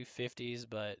 0250s,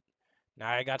 but now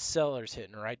I got sellers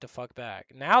hitting right the fuck back.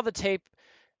 Now the tape,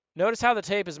 notice how the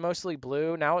tape is mostly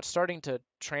blue. Now it's starting to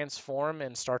transform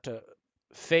and start to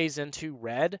phase into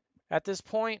red at this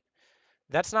point.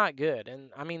 That's not good.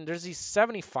 And I mean, there's these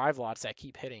 75 lots that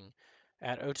keep hitting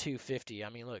at 0250. I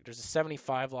mean, look, there's a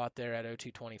 75 lot there at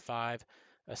 0225,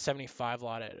 a 75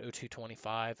 lot at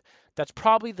 0225. That's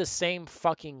probably the same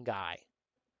fucking guy.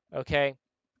 Okay?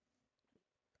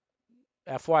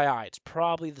 FYI, it's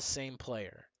probably the same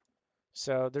player.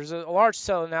 So there's a large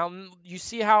seller. Now, you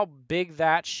see how big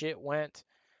that shit went?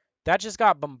 That just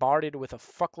got bombarded with a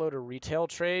fuckload of retail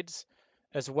trades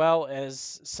as well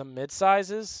as some mid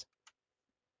sizes.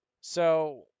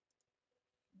 So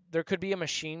there could be a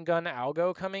machine gun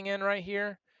algo coming in right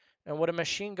here. And what a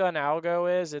machine gun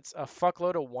algo is, it's a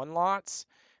fuckload of one lots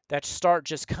that start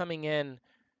just coming in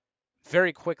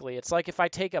very quickly. It's like if I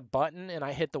take a button and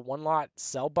I hit the one lot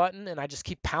sell button and I just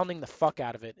keep pounding the fuck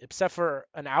out of it, except for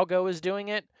an algo is doing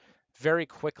it very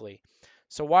quickly.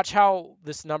 So watch how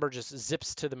this number just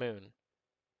zips to the moon.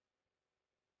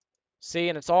 See,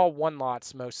 and it's all one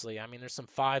lots mostly. I mean, there's some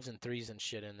fives and threes and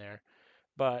shit in there.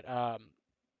 But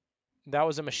that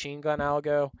was a machine gun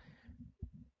algo.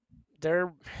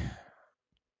 They're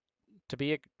to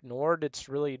be ignored. It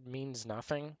really means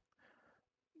nothing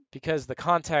because the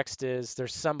context is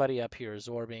there's somebody up here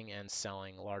absorbing and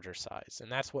selling larger size,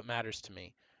 and that's what matters to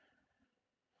me.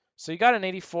 So you got an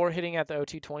 84 hitting at the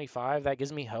 0225. That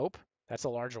gives me hope. That's a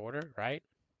large order, right?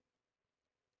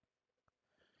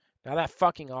 Now that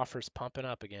fucking offer's pumping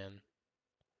up again,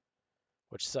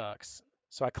 which sucks.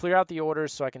 So I clear out the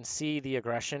orders so I can see the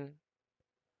aggression.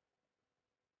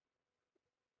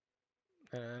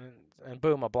 And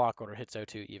boom, a block order hits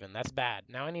 02 even. That's bad.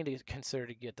 Now I need to consider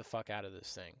to get the fuck out of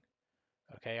this thing.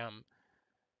 Okay,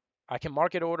 I can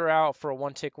market order out for a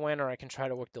one tick win, or I can try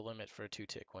to work the limit for a two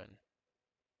tick win.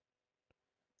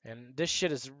 And this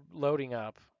shit is loading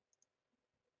up.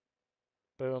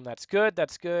 Boom, that's good,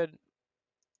 that's good.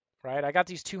 Right, I got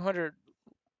these 200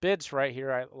 bids right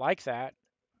here. I like that.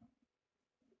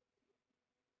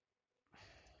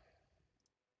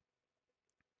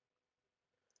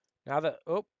 Now that,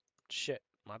 oh, shit,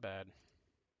 my bad.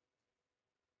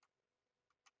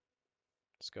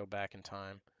 Let's go back in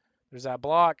time. There's that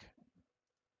block,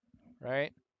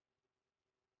 right?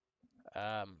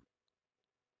 Um,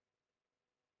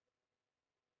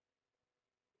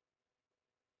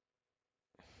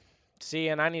 See,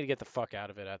 and I need to get the fuck out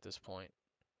of it at this point.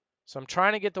 So I'm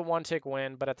trying to get the one tick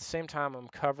win, but at the same time, I'm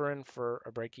covering for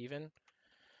a break even.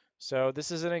 So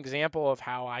this is an example of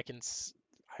how I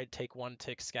take one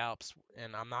tick scalps,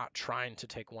 and I'm not trying to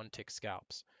take one tick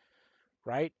scalps,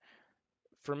 right?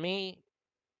 For me,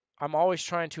 I'm always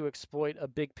trying to exploit a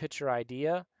big picture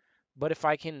idea, but if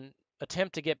I can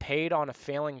attempt to get paid on a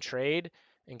failing trade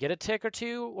and get a tick or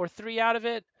two or three out of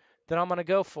it, then I'm going to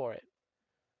go for it.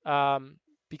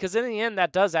 Because in the end,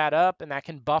 that does add up, and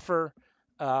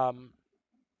um,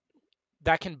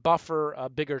 that can buffer a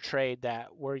bigger trade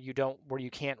where you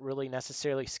can't really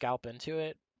necessarily scalp into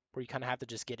it, where you kind of have to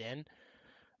just get in.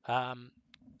 Um,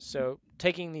 So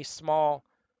taking these small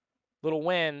little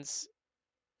wins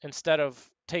instead of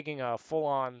taking a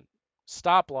full-on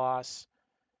stop loss,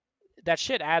 that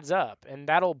shit adds up, and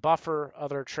that'll buffer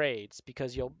other trades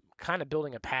because you'll kind of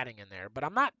building a padding in there. But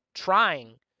I'm not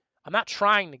trying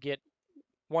to get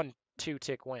 1-2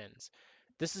 tick wins.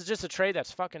 This is just a trade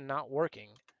that's fucking not working,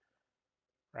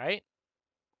 right?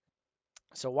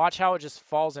 So watch how it just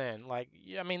falls in. Like,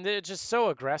 I mean, it's just so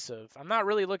aggressive. I'm not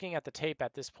really looking at the tape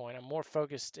at this point. I'm more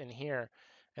focused in here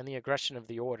and the aggression of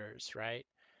the orders, right?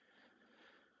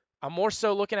 I'm more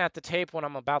so looking at the tape when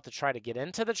I'm about to try to get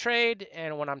into the trade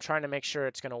and when I'm trying to make sure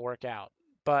it's going to work out.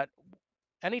 But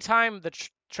anytime the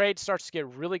trade starts to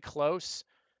get really close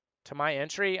to my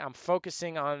entry, I'm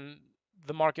focusing on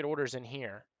the market orders in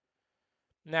here.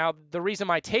 Now, the reason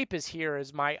my tape is here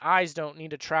is my eyes don't need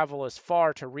to travel as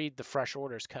far to read the fresh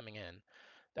orders coming in.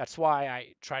 That's why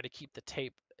I try to keep the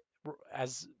tape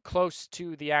as close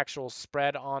to the actual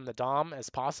spread on the DOM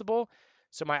as possible,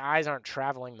 so my eyes aren't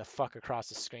traveling the fuck across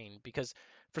the screen. Because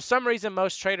for some reason,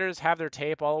 most traders have their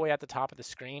tape all the way at the top of the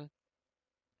screen,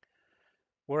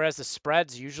 whereas the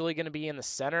spread's usually going to be in the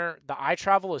center. The eye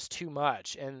travel is too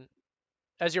much, and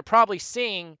as you're probably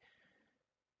seeing,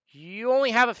 you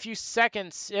only have a few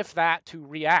seconds, if that, to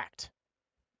react.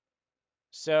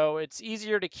 So it's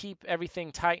easier to keep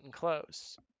everything tight and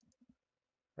close,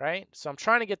 right? So I'm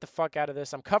trying to get the fuck out of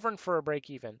this. I'm covering for a break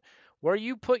even. Where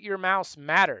you put your mouse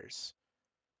matters.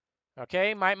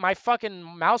 Okay? My fucking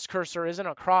mouse cursor isn't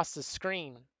across the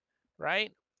screen,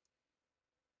 right?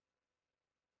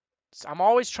 So I'm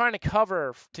always trying to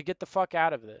cover to get the fuck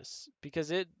out of this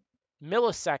because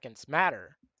milliseconds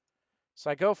matter. So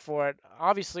I go for it.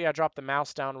 Obviously, I drop the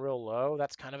mouse down real low.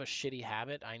 That's kind of a shitty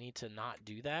habit. I need to not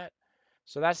do that.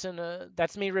 So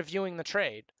that's me reviewing the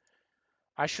trade.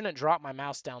 I shouldn't drop my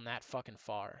mouse down that fucking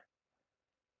far.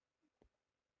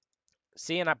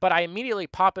 See, but I immediately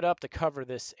pop it up to cover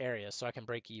this area so I can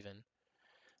break even.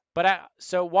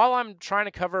 So while I'm trying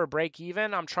to cover a break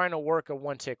even, I'm trying to work a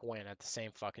 1-tick win at the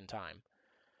same fucking time.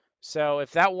 So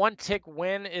if that 1-tick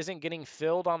win isn't getting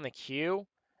filled on the queue,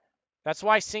 that's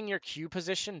why seeing your queue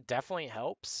position definitely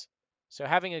helps. So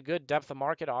having a good depth of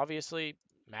market obviously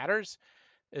matters.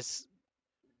 It's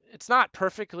not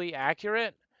perfectly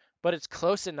accurate, but it's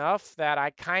close enough that I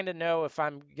kind of know if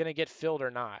I'm going to get filled or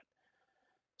not.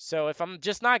 So if I'm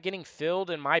just not getting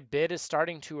filled and my bid is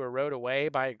starting to erode away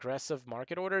by aggressive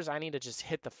market orders, I need to just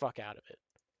hit the fuck out of it.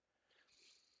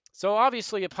 So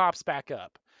obviously it pops back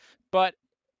up. But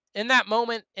in that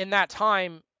moment, in that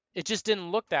time, it just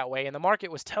didn't look that way. And the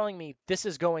market was telling me this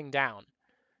is going down.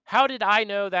 How did I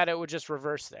know that it would just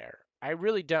reverse there? I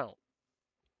really don't.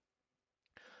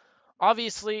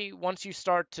 Obviously, once you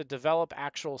start to develop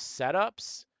actual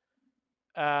setups,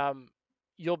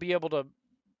 you'll be able to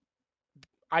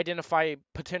identify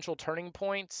potential turning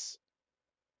points,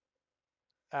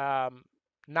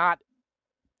 not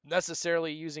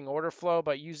necessarily using order flow,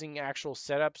 but using actual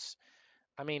setups.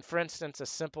 I mean, for instance, a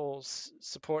simple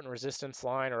support and resistance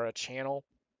line or a channel,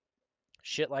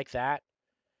 shit like that.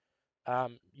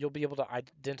 You'll be able to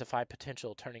identify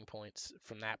potential turning points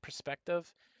from that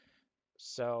perspective.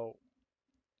 So,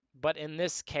 but in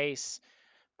this case,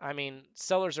 I mean,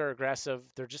 sellers are aggressive.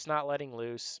 They're just not letting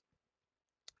loose.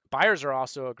 Buyers are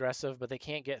also aggressive, but they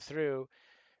can't get through.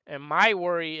 And my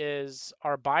worry is,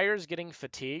 are buyers getting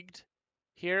fatigued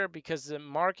here? Because the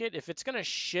market, if it's going to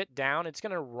shit down, it's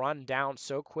going to run down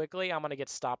so quickly, I'm going to get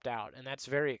stopped out. And that's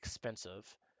very expensive.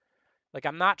 Like,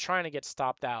 I'm not trying to get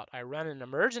stopped out. I run an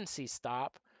emergency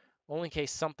stop only in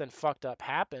case something fucked up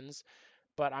happens.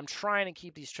 But I'm trying to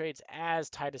keep these trades as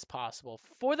tight as possible.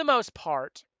 For the most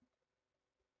part,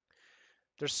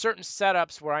 there's certain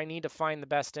setups where I need to find the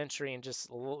best entry and just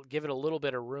give it a little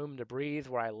bit of room to breathe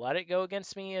where I let it go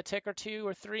against me a tick or two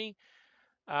or three.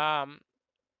 So I'm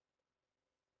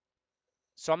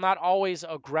not always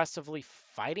aggressively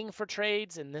fighting for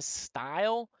trades in this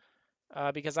style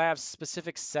because I have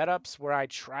specific setups where I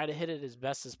try to hit it as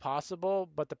best as possible.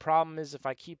 But the problem is if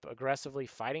I keep aggressively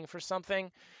fighting for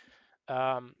something,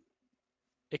 um,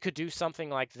 it could do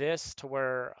something like this to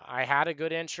where I had a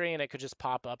good entry and it could just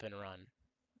pop up and run.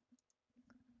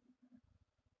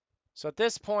 So at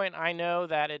this point, I know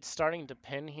that it's starting to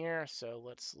pin here. So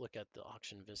let's look at the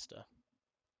auction vista.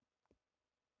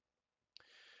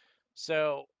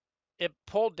 So it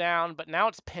pulled down, but now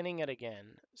it's pinning it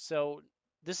again. So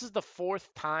this is the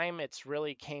fourth time it's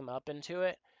really came up into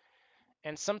it.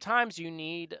 And sometimes you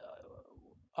need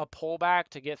a pullback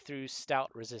to get through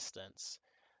stout resistance.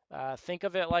 Think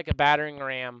of it like a battering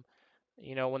ram.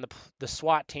 You know, when the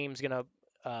SWAT team's going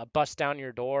to bust down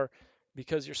your door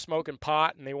because you're smoking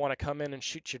pot and they want to come in and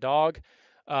shoot your dog.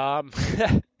 Um,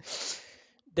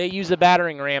 They use a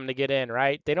battering ram to get in,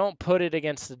 right? They don't put it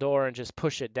against the door and just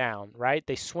push it down, right?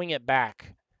 They swing it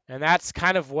back. And that's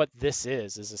kind of what this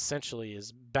is essentially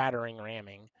is battering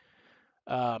ramming.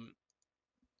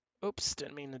 Oops,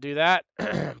 didn't mean to do that.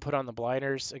 Put on the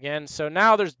blinders again. So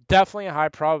now there's definitely a high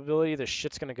probability this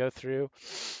shit's going to go through.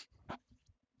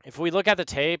 If we look at the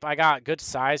tape, I got good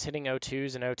size hitting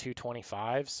O2s and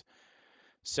O225s.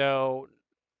 So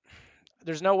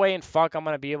there's no way in fuck I'm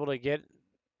going to be able to get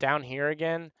down here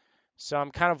again. So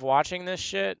I'm kind of watching this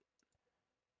shit.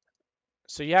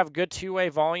 So you have good two-way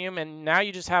volume, and now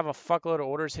you just have a fuckload of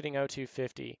orders hitting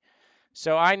O250.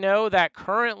 So I know that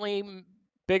currently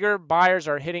bigger buyers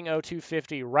are hitting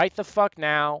O250 right the fuck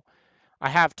now. I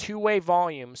have two-way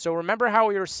volume. So remember how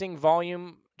we were seeing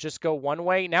volume just go one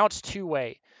way? Now it's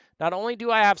two-way. Not only do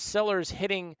I have sellers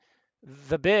hitting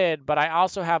the bid, but I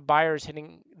also have buyers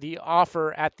hitting the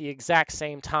offer at the exact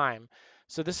same time.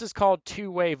 So this is called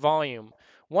two-way volume.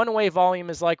 One-way volume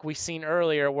is like we seen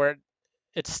earlier where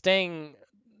it's staying,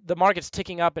 the market's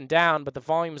ticking up and down, but the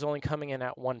volume is only coming in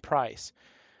at one price.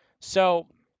 So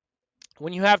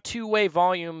when you have two-way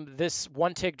volume, this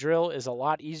one-tick drill is a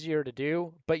lot easier to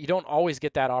do, but you don't always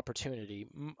get that opportunity.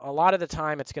 A lot of the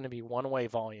time, it's going to be one-way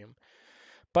volume.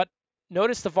 But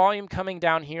notice the volume coming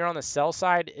down here on the sell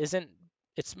side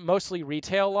it's mostly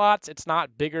retail lots. It's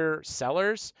not bigger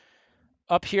sellers.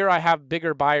 Up here, I have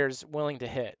bigger buyers willing to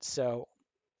hit. So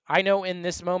I know in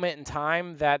this moment in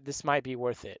time that this might be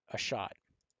worth it, a shot.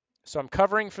 So I'm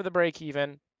covering for the break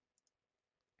even.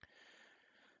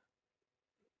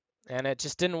 And it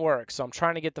just didn't work. So I'm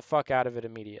trying to get the fuck out of it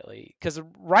immediately. Because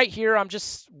right here, I'm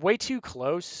just way too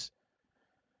close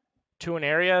to an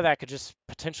area that could just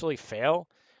potentially fail.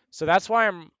 So that's why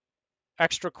I'm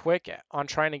extra quick on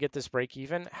trying to get this break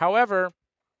even. However,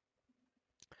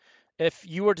 if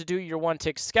you were to do your one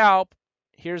tick scalp,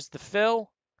 here's the fill.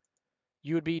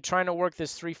 You would be trying to work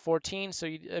this 314. So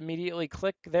you immediately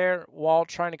click there while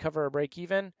trying to cover a break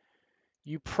even.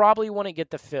 You probably want to get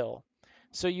the fill.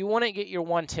 So you want to get your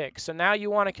one tick. So now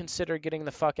you want to consider getting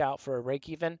the fuck out for a break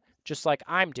even, just like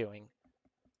I'm doing.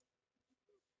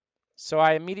 So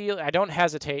I don't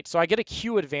hesitate. So I get a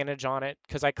Q advantage on it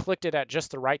because I clicked it at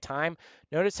just the right time.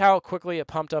 Notice how quickly it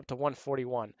pumped up to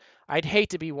 141. I'd hate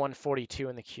to be 142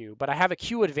 in the Q, but I have a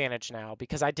Q advantage now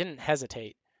because I didn't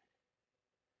hesitate.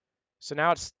 So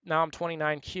now I'm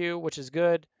 29 Q, which is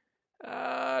good.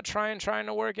 Trying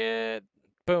to work it.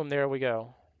 Boom, there we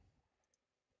go.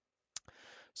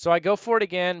 So I go for it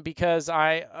again because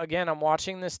I'm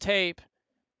watching this tape,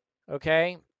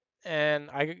 okay? And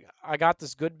I got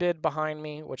this good bid behind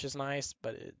me, which is nice,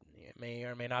 but it may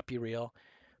or may not be real.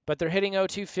 But they're hitting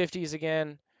O250s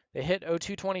again. They hit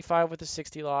O225 with a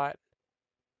 60 lot.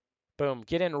 Boom,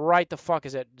 get in right the fuck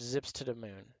as it zips to the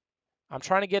moon. I'm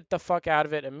trying to get the fuck out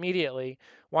of it immediately.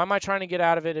 Why am I trying to get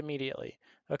out of it immediately?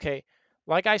 Okay,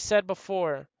 like I said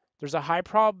before, there's a high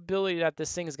probability that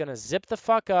this thing is going to zip the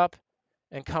fuck up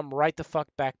and come right the fuck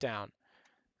back down.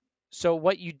 So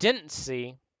what you didn't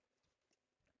see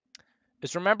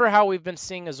is remember how we've been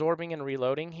seeing absorbing and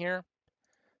reloading here?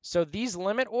 So these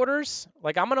limit orders,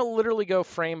 like I'm going to literally go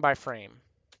frame by frame.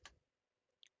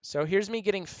 So here's me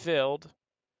getting filled.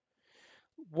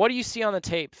 What do you see on the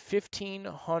tape?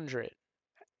 1,500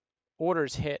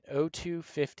 orders hit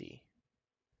 0250.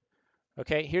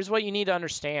 Okay, here's what you need to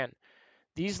understand.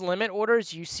 These limit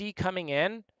orders you see coming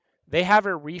in, they have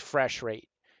a refresh rate.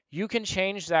 You can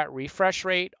change that refresh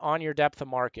rate on your depth of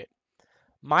market.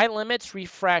 My limits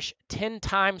refresh 10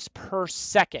 times per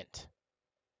second.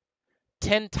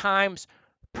 10 times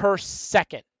per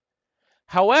second.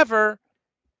 However,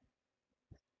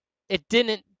 it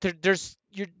didn't,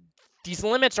 these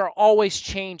limits are always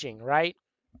changing, right?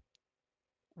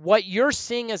 What you're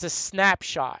seeing is a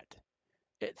snapshot.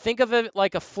 Think of it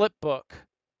like a flip book,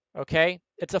 okay?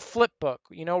 It's a flip book,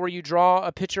 you know, where you draw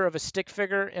a picture of a stick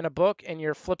figure in a book and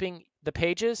you're flipping the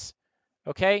pages,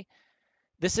 okay?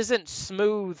 This isn't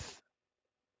smooth.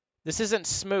 This isn't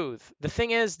smooth. The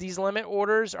thing is, these limit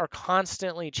orders are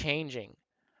constantly changing.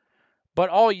 But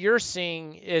all you're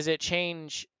seeing is it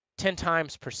change 10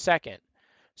 times per second.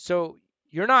 So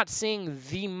you're not seeing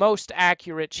the most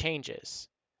accurate changes.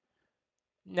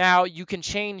 Now you can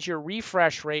change your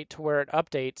refresh rate to where it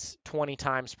updates 20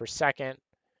 times per second.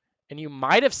 And you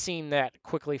might have seen that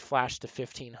quickly flash to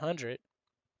 1,500.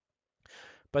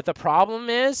 But the problem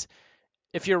is,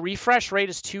 if your refresh rate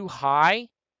is too high,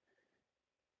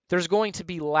 there's going to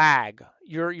be lag.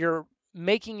 You're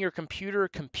making your computer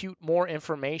compute more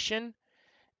information,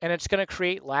 and it's going to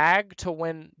create lag to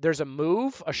when there's a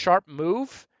move, a sharp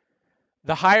move,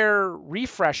 the higher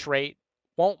refresh rate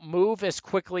won't move as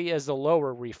quickly as the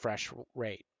lower refresh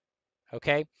rate.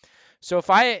 Okay? So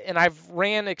I've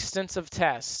ran extensive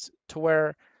tests to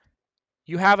where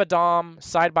you have a DOM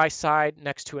side by side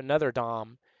next to another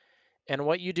DOM, and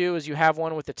what you do is you have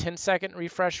one with a 10-second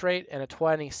refresh rate and a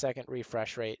 20-second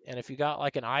refresh rate. And if you got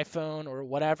like an iPhone or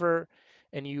whatever,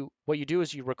 and what you do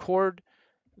is you record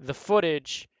the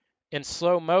footage in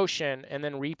slow motion and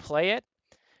then replay it,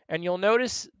 and you'll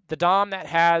notice the DOM that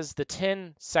has the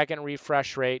 10-second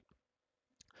refresh rate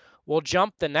will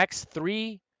jump the next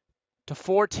 3 to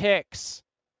 4 ticks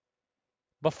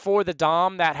before the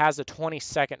DOM that has a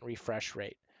 20-second refresh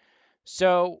rate.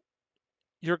 So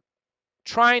you're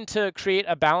trying to create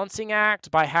a balancing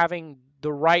act by having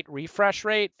the right refresh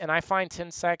rate, and I find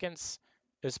 10 seconds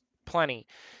is plenty.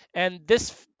 And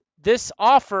this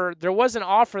offer, there was an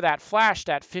offer that flashed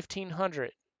at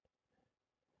 1500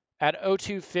 at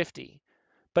 0250,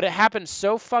 but it happened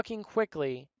so fucking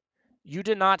quickly, you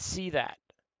did not see that.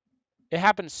 It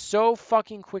happened so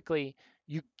fucking quickly,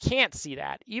 you can't see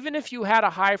that. Even if you had a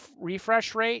high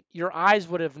refresh rate, your eyes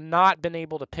would have not been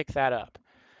able to pick that up.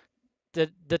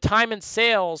 The time in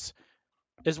sales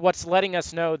is what's letting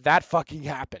us know that fucking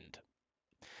happened.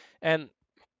 And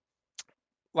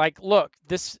like, look,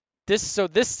 this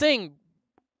thing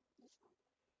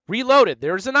reloaded.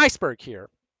 There's an iceberg here.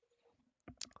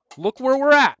 Look where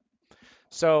we're at.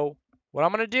 So what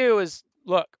I'm going to do is,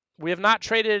 look, we have not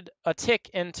traded a tick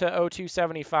into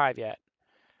 0275 yet.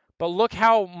 But look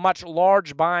how much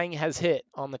large buying has hit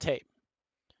on the tape.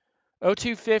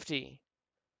 0250,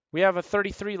 we have a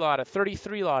 33 lot, a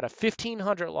 33 lot, a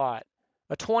 1500 lot,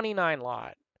 a 29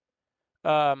 lot,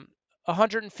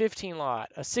 115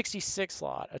 lot, a 66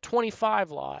 lot, a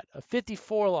 25 lot, a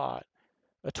 54 lot,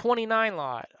 a 29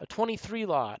 lot, a 23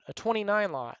 lot, a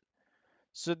 29 lot.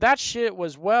 So that shit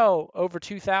was well over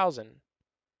 2,000.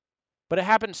 But it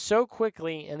happened so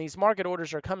quickly, and these market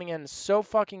orders are coming in so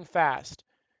fucking fast.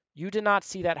 You did not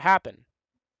see that happen.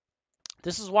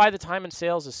 This is why the time in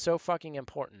sales is so fucking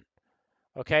important.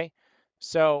 Okay?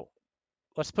 So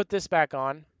let's put this back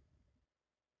on.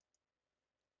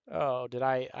 Oh,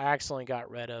 I accidentally got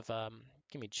rid of,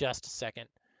 give me just a second.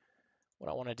 What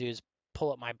I want to do is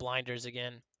pull up my blinders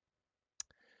again.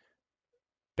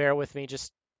 Bear with me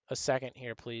just a second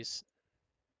here, please.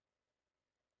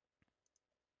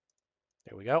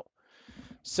 There we go.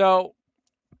 So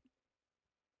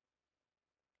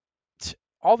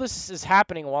all this is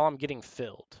happening while I'm getting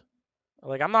filled.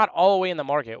 Like, I'm not all the way in the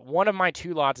market. One of my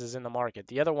 2 lots is in the market.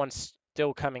 The other one's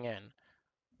still coming in.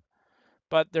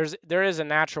 But there is a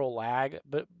natural lag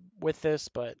with this,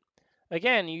 but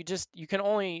again, you can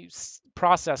only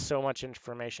process so much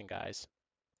information, guys.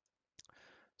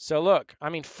 So look, I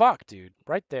mean, fuck, dude,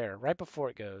 right there, right before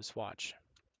it goes, watch.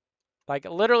 Like,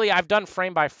 literally, I've done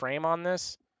frame by frame on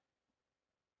this.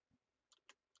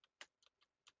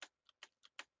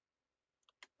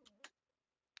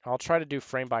 I'll try to do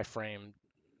frame by frame.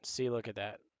 See, look at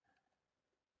that.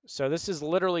 So this is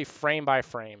literally frame by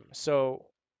frame. So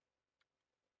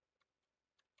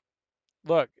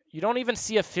look, you don't even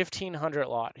see a 1500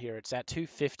 lot here. It's at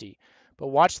 250. But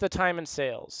watch the time in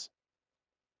sales.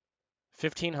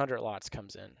 1500 lots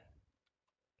comes in.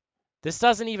 This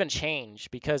doesn't even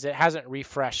change because it hasn't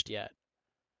refreshed yet.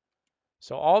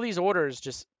 So all these orders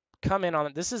just come in on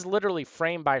it. This is literally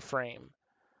frame by frame.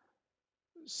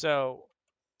 So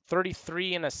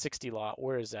 33 in a 60 lot.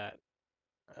 Where is that?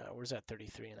 Where's that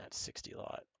 33 in that 60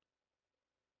 lot?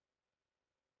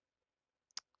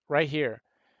 Right here.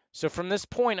 So from this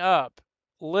point up,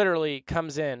 literally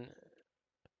comes in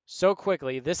so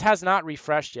quickly. This has not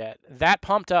refreshed yet. That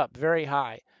pumped up very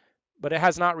high, but it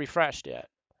has not refreshed yet.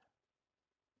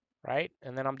 Right?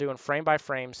 And then I'm doing frame by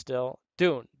frame still.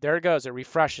 Dude, there it goes. It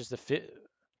refreshes the fit.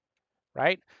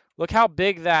 Right? Look how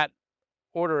big that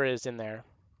order is in there.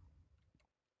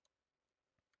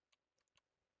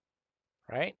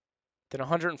 Right? Then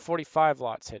 145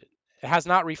 lots hit it. It has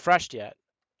not refreshed yet.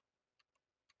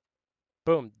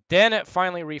 Boom. Then it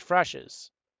finally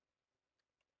refreshes.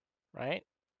 Right?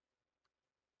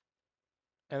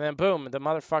 And then boom, the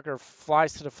motherfucker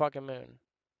flies to the fucking moon.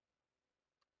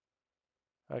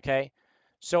 Okay?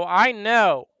 So I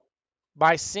know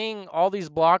by seeing all these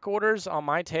block orders on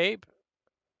my tape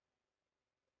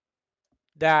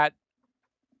that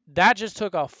just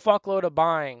took a fuckload of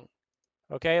buying.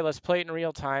 Okay, let's play it in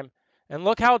real time. And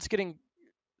look how it's getting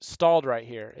stalled right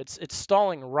here. It's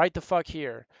stalling right the fuck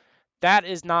here. That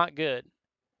is not good.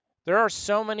 There are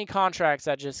so many contracts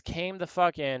that just came the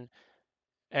fuck in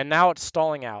and now it's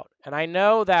stalling out. And I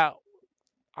know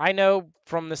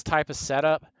from this type of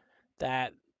setup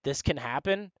that this can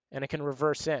happen and it can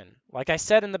reverse in. Like I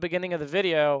said in the beginning of the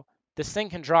video, this thing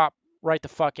can drop right the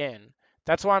fuck in.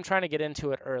 That's why I'm trying to get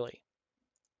into it early.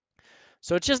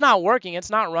 So it's just not working. It's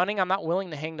not running. I'm not willing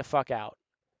to hang the fuck out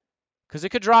because it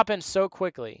could drop in so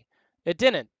quickly. It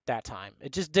didn't that time.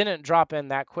 It just didn't drop in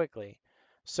that quickly.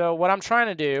 So what I'm trying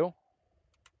to do,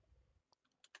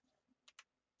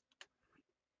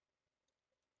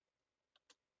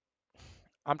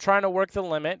 I'm trying to work the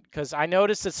limit because I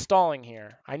notice it's stalling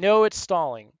here. I know it's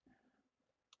stalling.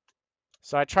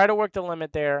 So I try to work the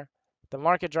limit there. The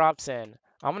market drops in.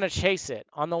 I'm going to chase it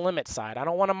on the limit side. I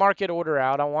don't want to market order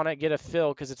out. I want to get a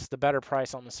fill because it's the better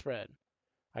price on the spread.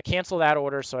 I cancel that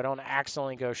order so I don't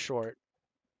accidentally go short.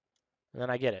 And then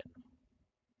I get it.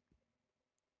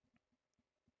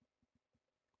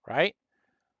 Right?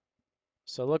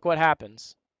 So look what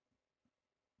happens.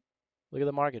 Look at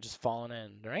the market just falling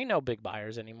in. There ain't no big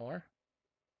buyers anymore.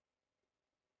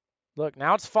 Look,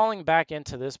 now it's falling back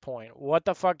into this point. What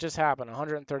the fuck just happened?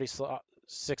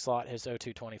 136 lot hits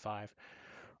 0225.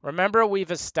 Remember,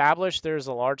 we've established there's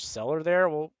a large seller there?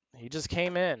 Well, he just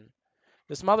came in.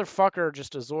 This motherfucker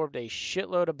just absorbed a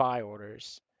shitload of buy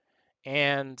orders.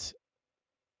 And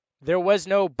there was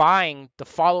no buying to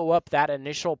follow up that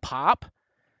initial pop.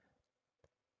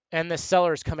 And the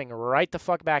seller is coming right the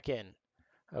fuck back in.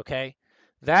 Okay?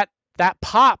 That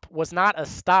pop was not a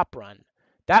stop run.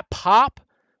 That pop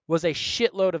was a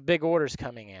shitload of big orders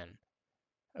coming in.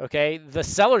 Okay? The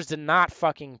sellers did not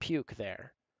fucking puke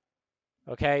there.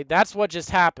 Okay? That's what just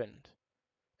happened.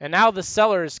 And now the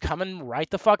seller is coming right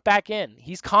the fuck back in.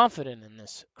 He's confident in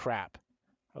this crap.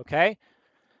 Okay?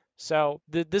 So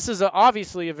this is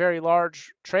obviously a very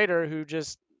large trader who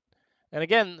just, and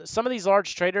again, some of these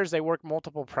large traders, they work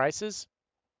multiple prices.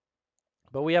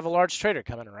 But we have a large trader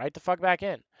coming right the fuck back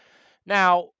in.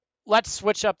 Now, let's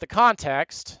switch up the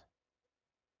context.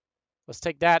 Let's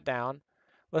take that down.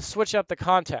 Let's switch up the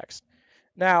context.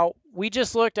 Now, we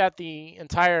just looked at the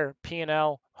entire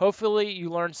P&L. Hopefully, you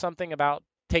learned something about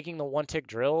taking the one-tick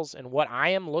drills and what I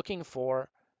am looking for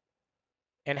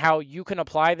and how you can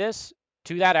apply this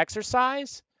to that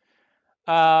exercise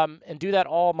and do that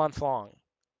all month long,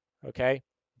 okay?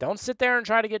 Don't sit there and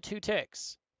try to get 2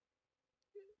 ticks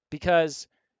because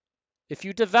if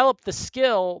you develop the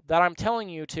skill that I'm telling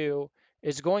you to,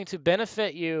 is going to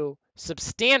benefit you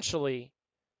substantially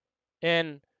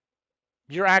in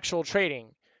your actual trading.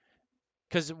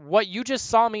 Because what you just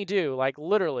saw me do, like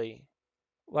literally,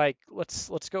 like let's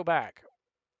go back.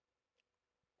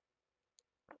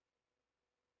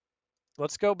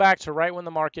 Let's go back to right when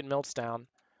the market melts down.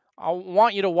 I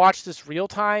want you to watch this real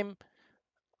time.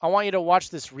 I want you to watch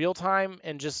this real time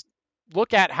and just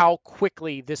look at how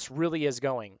quickly this really is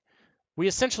going. We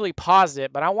essentially paused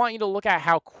it, but I want you to look at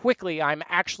how quickly I'm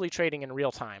actually trading in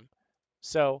real time.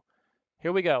 So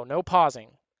here we go, no pausing.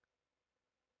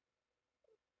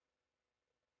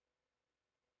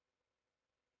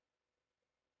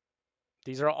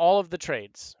 These are all of the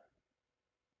trades.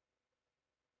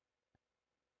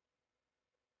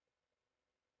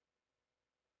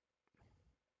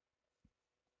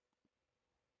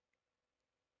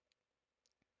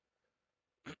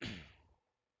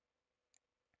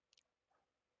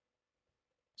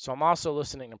 So I'm also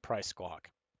listening to price squawk.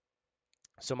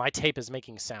 So my tape is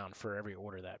making sound for every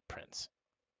order that prints.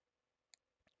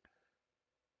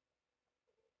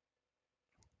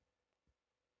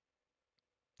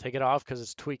 Take it off because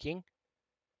it's tweaking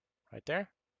right there.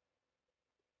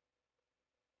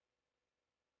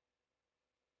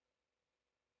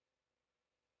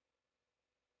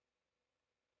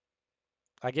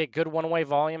 I get good one-way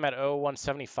volume at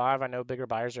 175. I know bigger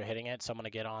buyers are hitting it, so I'm going to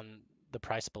get on the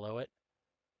price below it.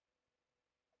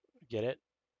 Get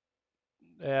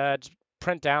it?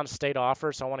 Print down state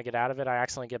offer, so I want to get out of it. I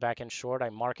accidentally get back in short. I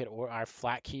mark it or I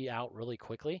flat key out really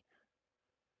quickly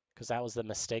because that was the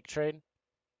mistake trade.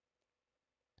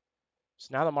 So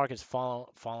now the market's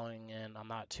following in. I'm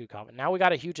not too confident. Now we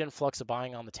got a huge influx of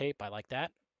buying on the tape. I like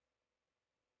that.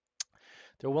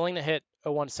 They're willing to hit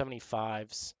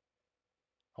 175s.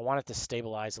 I want it to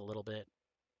stabilize a little bit.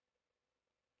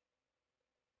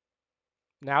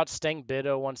 Now it's staying bid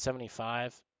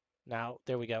 175. Now,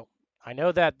 there we go. I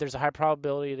know that there's a high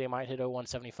probability they might hit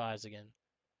 175s again.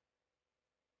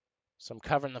 So I'm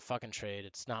covering the fucking trade.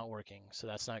 It's not working, so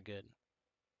that's not good.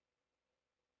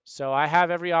 So I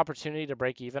have every opportunity to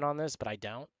break even on this, but I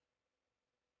don't.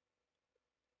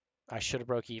 I should have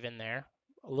broke even there.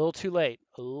 A little too late,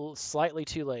 slightly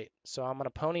too late. So I'm going to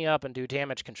pony up and do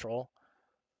damage control.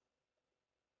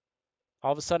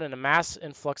 All of a sudden, a mass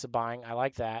influx of buying. I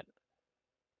like that.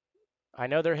 I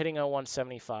know they're hitting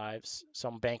 175s, so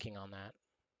I'm banking on that.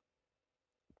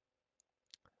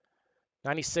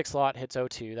 96 lot hits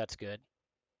 02. That's good.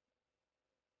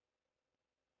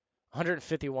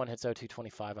 151 hits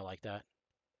 0225. I like that.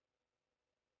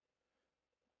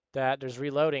 that there's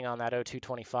reloading on that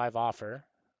 0225 offer.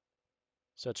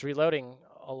 So it's reloading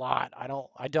a lot. I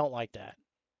don't like that.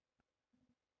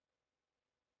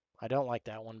 I don't like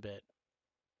that one bit.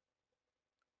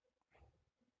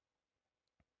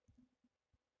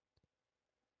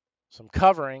 So I'm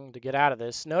covering to get out of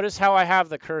this. Notice how I have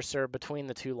the cursor between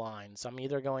the two lines. I'm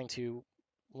either going to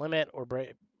limit or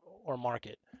break or mark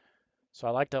it. So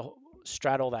I like to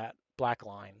straddle that black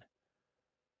line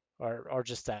or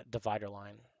just that divider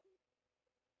line.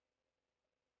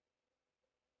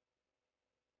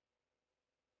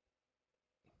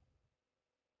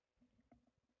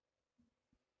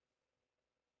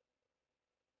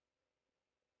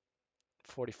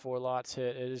 .44 lots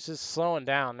hit. It's just slowing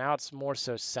down. Now it's more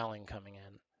so selling coming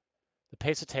in. The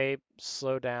pace of tape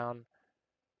slowed down.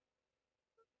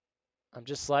 I'm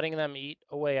just letting them eat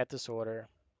away at this order.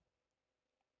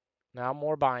 Now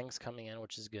more buying's coming in,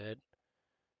 which is good.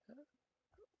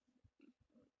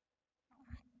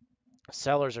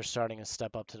 Sellers are starting to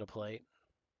step up to the plate.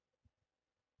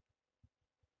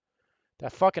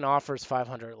 That fucking offers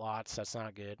 500 lots. That's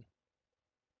not good.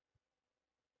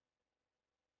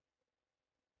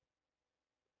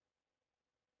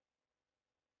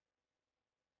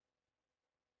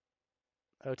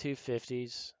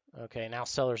 O250s. Okay, now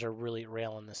sellers are really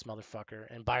railing this motherfucker,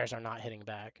 and buyers are not hitting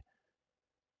back.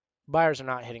 Buyers are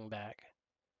not hitting back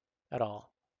at all.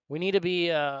 We need to be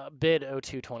bid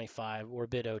 0225 or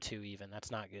bid 02 even. That's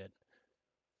not good.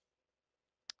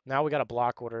 Now we got a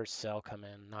block order sell come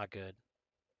in. Not good.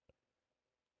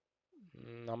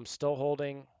 I'm still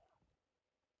holding.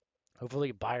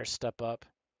 Hopefully buyers step up.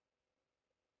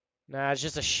 Nah, it's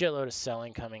just a shitload of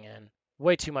selling coming in.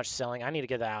 Way too much selling. I need to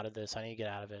get out of this. I need to get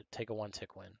out of it. Take a one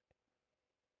tick win.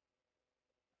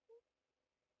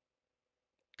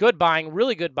 Good buying.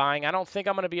 Really good buying. I don't think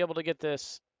I'm going to be able to get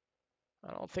this.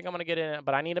 I don't think I'm going to get in it,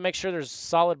 but I need to make sure there's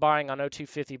solid buying on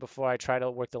 0250 before I try to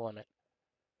work the limit.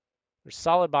 There's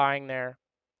solid buying there.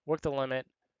 Work the limit.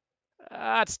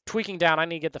 It's tweaking down. I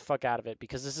need to get the fuck out of it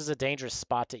because this is a dangerous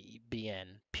spot to be in,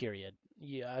 period.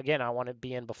 Yeah, again, I want to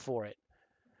be in before it,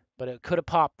 but it could have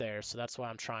popped there, so that's why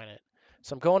I'm trying it.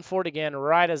 So I'm going for it again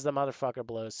right as the motherfucker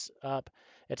blows up.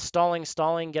 It's stalling,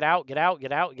 stalling. Get out, get out,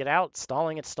 get out, get out.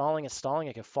 Stalling, it's stalling, it's stalling.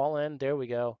 It could fall in. There we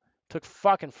go. Took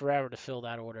fucking forever to fill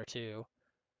that order, too.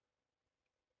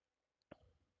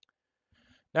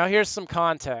 Now here's some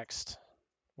context.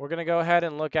 We're going to go ahead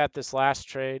and look at this last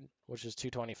trade, which is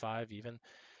 225 even.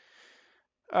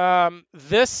 Let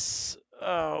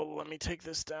me take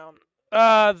this down.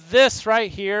 This right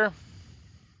here,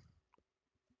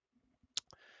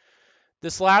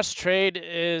 this last trade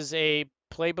is a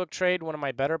playbook trade, one of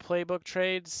my better playbook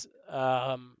trades.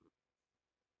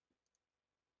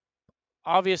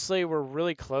 Obviously, we're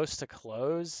really close to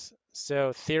close.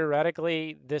 So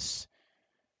theoretically, this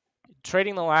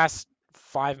trading the last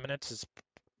 5 minutes is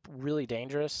really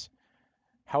dangerous.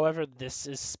 However, this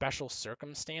is special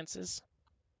circumstances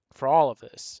for all of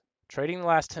this. Trading the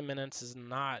last 10 minutes is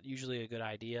not usually a good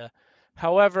idea.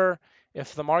 However,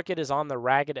 if the market is on the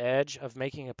ragged edge of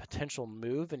making a potential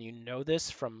move, and you know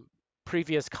this from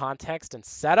previous context and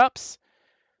setups,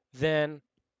 then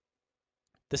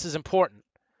this is important.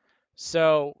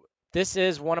 So this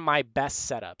is one of my best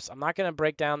setups. I'm not going to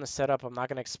break down the setup. I'm not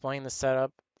going to explain the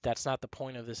setup. That's not the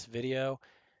point of this video.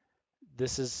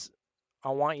 I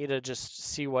want you to just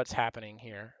see what's happening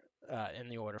here in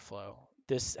the order flow.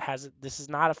 This is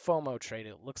not a FOMO trade.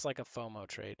 It looks like a FOMO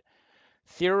trade.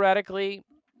 Theoretically,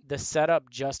 the setup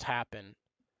just happened,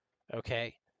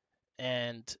 okay?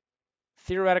 And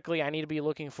theoretically, I need to be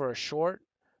looking for a short,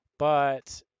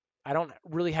 but I don't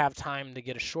really have time to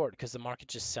get a short because the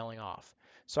market's just selling off.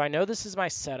 So I know this is my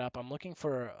setup. I'm looking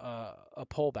for a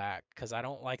pullback because I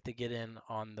don't like to get in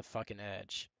on the fucking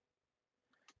edge.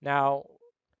 Now,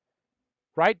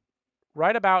 right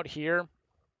about here,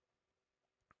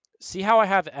 see how I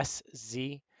have SZ?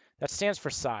 That stands for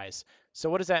size. So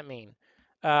what does that mean?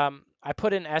 I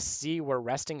put in SZ where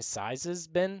resting sizes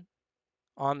been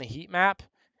on the heat map,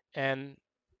 and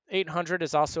 800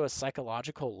 is also a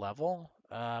psychological level.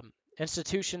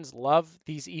 Institutions love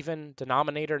these even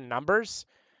denominator numbers.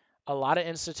 A lot of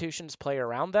institutions play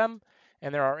around them,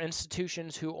 and there are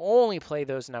institutions who only play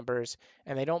those numbers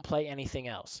and they don't play anything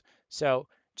else. So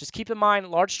just keep in mind,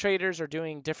 large traders are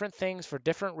doing different things for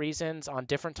different reasons on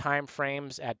different time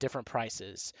frames at different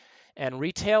prices. And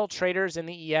retail traders in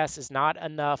the ES is not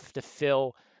enough to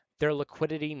fill their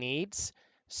liquidity needs.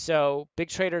 So big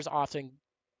traders often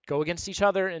go against each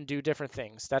other and do different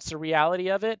things. That's the reality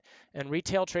of it. And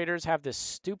retail traders have this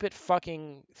stupid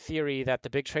fucking theory that the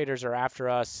big traders are after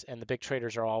us and the big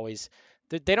traders are always,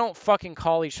 they don't fucking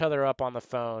call each other up on the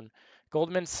phone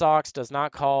Goldman Sachs does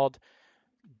not call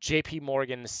JP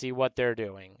Morgan to see what they're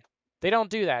doing. They don't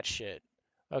do that shit.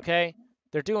 Okay?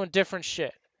 They're doing different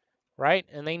shit, right?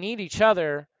 And they need each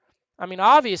other. I mean,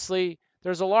 obviously,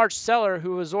 there's a large seller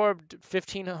who absorbed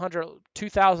 1,500,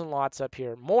 2,000 lots up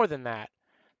here, more than that.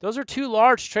 Those are two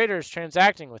large traders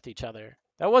transacting with each other.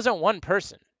 That wasn't one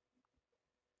person.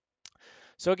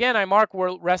 So again, I mark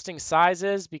where resting size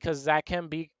is because that can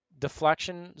be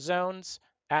deflection zones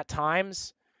at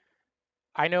times.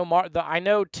 I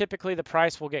know typically the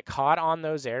price will get caught on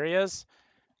those areas.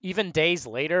 Even days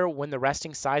later when the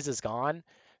resting size is gone,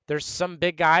 there's some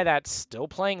big guy that's still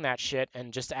playing that shit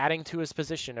and just adding to his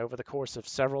position over the course of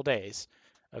several days.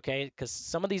 Okay? Because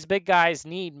some of these big guys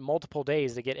need multiple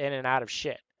days to get in and out of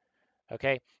shit.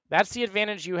 Okay? That's the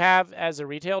advantage you have as a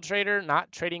retail trader,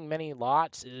 not trading many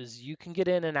lots, is you can get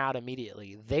in and out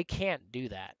immediately. They can't do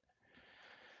that.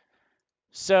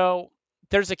 So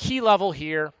there's a key level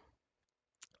here,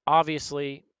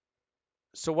 obviously.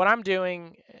 So what I'm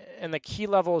doing, and the key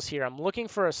level is here, I'm looking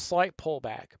for a slight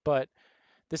pullback, but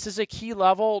this is a key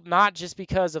level not just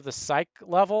because of the psych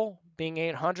level being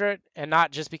 800 and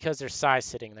not just because there's size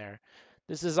sitting there.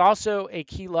 This is also a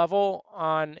key level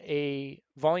on a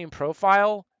volume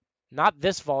profile, not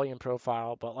this volume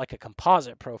profile, but like a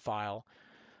composite profile.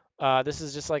 This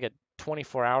is just like a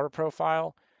 24-hour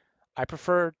profile. I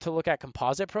prefer to look at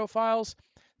composite profiles.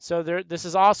 So this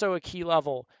is also a key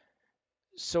level.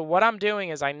 So what I'm doing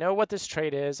is I know what this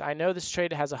trade is. I know this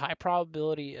trade has a high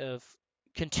probability of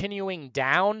continuing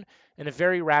down in a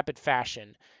very rapid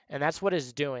fashion, and that's what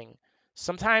it's doing.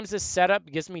 Sometimes this setup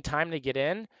gives me time to get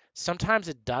in, sometimes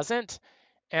it doesn't,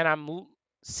 and I'm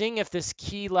seeing if this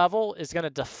key level is going to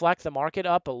deflect the market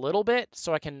up a little bit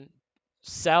so I can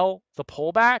sell the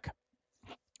pullback,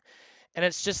 and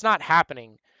it's just not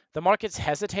happening. The market's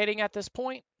hesitating at this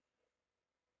point,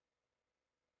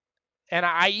 and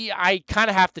I kind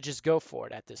of have to just go for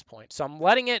it at this point. So I'm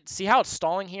letting it, see how it's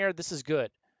stalling here? This is good.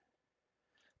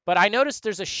 But I noticed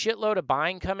there's a shitload of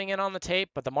buying coming in on the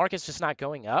tape, but the market's just not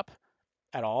going up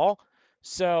at all.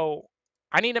 So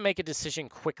I need to make a decision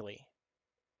quickly.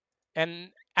 And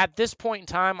at this point in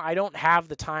time, I don't have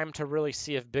the time to really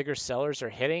see if bigger sellers are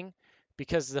hitting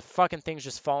because the fucking thing's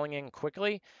just falling in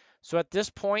quickly. So at this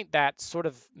point, that sort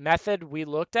of method we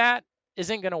looked at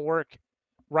isn't going to work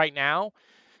right now.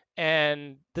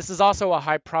 And this is also a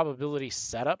high probability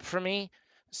setup for me.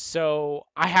 So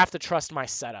I have to trust my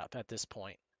setup at this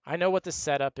point. I know what the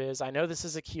setup is. I know this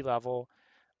is a key level.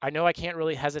 I know I can't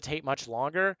really hesitate much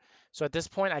longer. So at this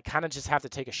point, I kind of just have to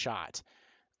take a shot.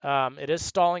 It is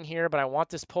stalling here, but I want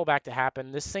this pullback to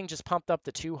happen. This thing just pumped up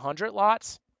to 200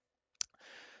 lots.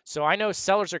 So I know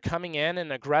sellers are coming in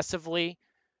and aggressively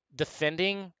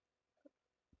defending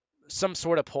some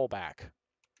sort of pullback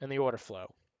in the order flow.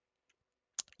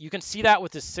 You can see that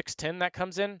with this 610 that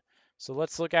comes in. So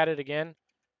let's look at it again.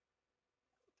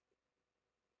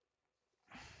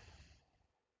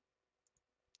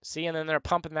 See, and then they're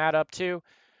pumping that up too.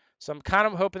 So I'm kind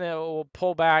of hoping that it will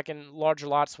pull back and larger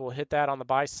lots will hit that on the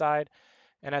buy side.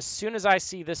 And as soon as I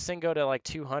see this thing go to like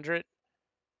 200,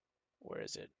 where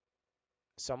is it?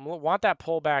 So I want that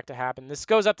pullback to happen. This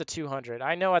goes up to 200.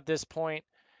 I know at this point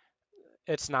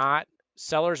it's not.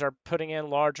 Sellers are putting in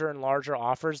larger and larger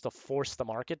offers to force the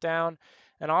market down.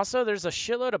 And also there's a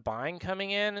shitload of buying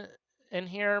coming in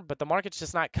here, but the market's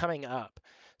just not coming up.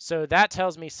 So that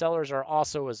tells me sellers are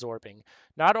also absorbing.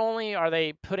 Not only are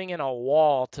they putting in a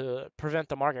wall to prevent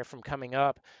the market from coming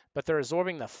up, but they're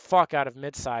absorbing the fuck out of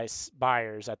mid-size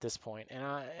buyers at this point.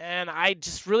 And I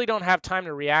just really don't have time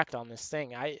to react on this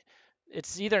thing.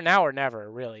 It's either now or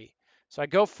never, really. So I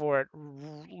go for it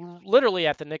literally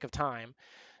at the nick of time.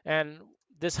 And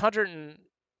this 100 and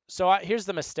so here's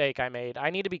the mistake I made. I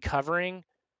need to be covering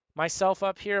myself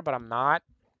up here, but I'm not.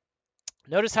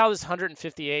 Notice how this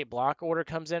 158 block order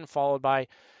comes in, followed by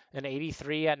an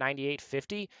 83 at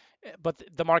 98.50, but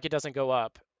the market doesn't go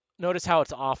up. Notice how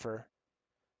it's offer.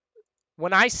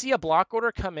 When I see a block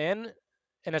order come in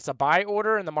and it's a buy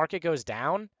order and the market goes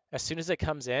down, as soon as it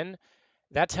comes in,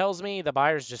 that tells me the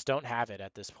buyers just don't have it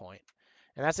at this point.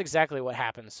 And that's exactly what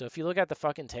happens. So if you look at the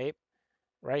fucking tape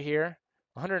right here,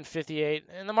 158,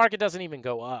 and the market doesn't even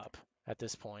go up at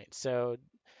this point. So,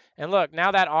 and look,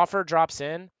 now that offer drops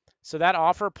in. So that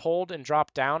offer pulled and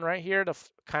dropped down right here to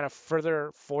kind of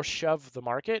further force shove the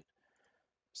market.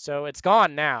 So it's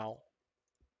gone now.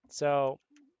 So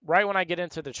right when I get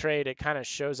into the trade, it kind of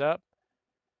shows up.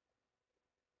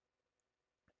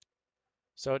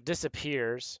 So it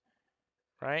disappears,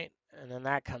 right? And then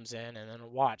that comes in, and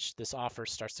then watch, this offer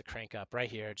starts to crank up right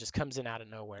here. It just comes in out of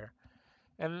nowhere.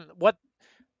 And what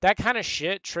that kind of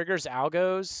shit triggers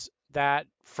algos that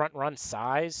front run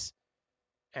size,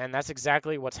 and that's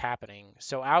exactly what's happening.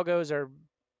 So algos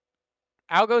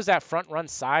that front run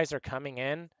size are coming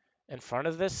in front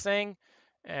of this thing,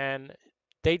 and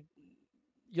they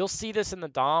you'll see this in the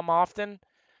DOM often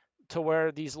to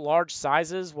where these large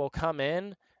sizes will come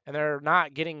in and they're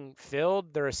not getting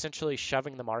filled. They're essentially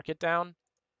shoving the market down.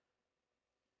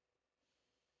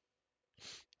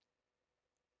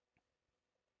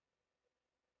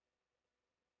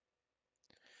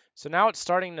 So now it's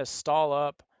starting to stall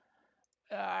up.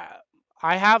 Uh,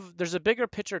 there's a bigger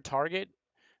picture target,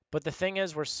 but the thing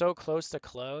is we're so close to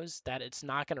close that it's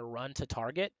not going to run to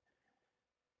target.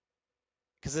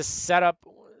 Because this setup,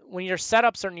 when your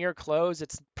setups are near close,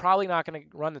 it's probably not going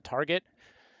to run the target.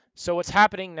 So what's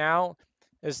happening now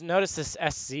is notice this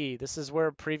SZ. This is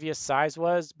where previous size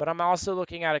was, but I'm also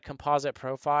looking at a composite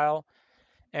profile,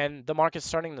 and the market's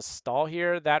starting to stall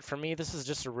here. That for me, this is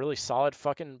just a really solid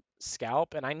fucking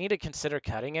scalp, and I need to consider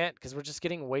cutting it because we're just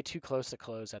getting way too close to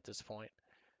close at this point.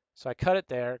 So I cut it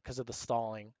there because of the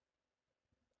stalling.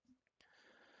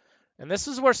 And this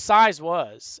is where size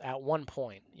was at one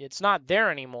point. It's not there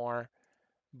anymore,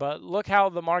 but look how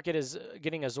the market is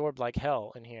getting absorbed like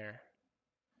hell in here.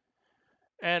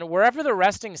 And wherever the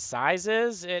resting size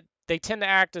is, they tend to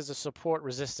act as a support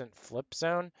resistant flip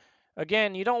zone.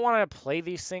 Again, you don't want to play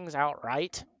these things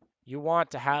outright. You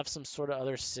want to have some sort of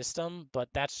other system, but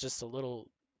that's just a little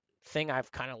thing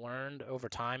I've kind of learned over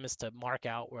time is to mark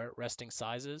out where resting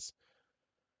size is.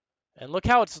 And look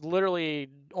how it's literally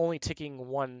only ticking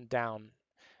one down.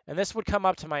 And this would come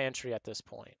up to my entry at this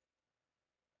point.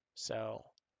 So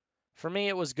for me,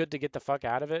 it was good to get the fuck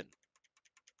out of it.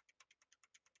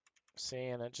 See,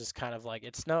 and it just kind of like,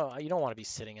 you don't want to be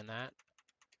sitting in that.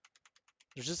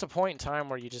 There's just a point in time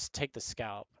where you just take the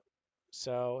scalp.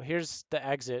 So here's the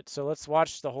exit. So let's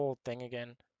watch the whole thing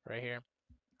again right here.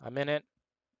 I'm in it,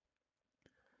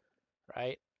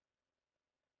 right?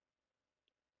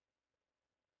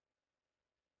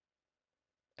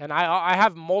 And I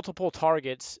have multiple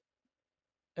targets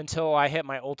until I hit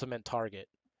my ultimate target.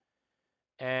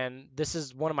 And this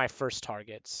is one of my first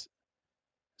targets.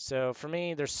 So for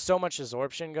me, there's so much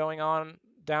absorption going on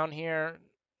down here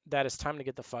that it's time to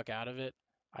get the fuck out of it.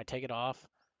 I take it off.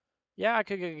 Yeah, I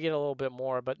could get a little bit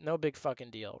more, but no big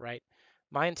fucking deal, right?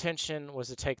 My intention was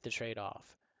to take the trade off.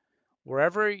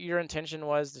 Wherever your intention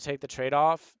was to take the trade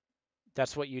off,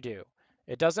 that's what you do.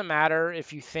 It doesn't matter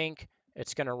if you think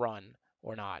it's going to run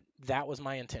or not. That was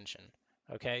my intention,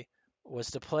 okay?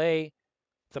 Was to play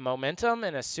the momentum,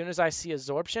 and as soon as I see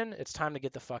absorption, it's time to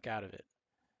get the fuck out of it.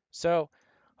 So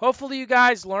hopefully you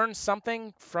guys learned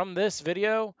something from this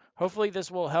video. Hopefully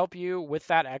this will help you with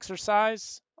that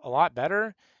exercise a lot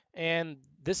better. And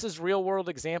this is real world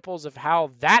examples of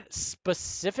how that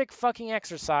specific fucking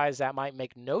exercise that might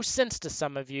make no sense to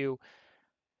some of you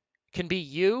can be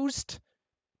used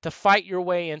to fight your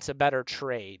way into better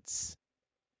trades.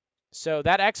 So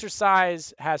that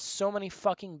exercise has so many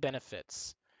fucking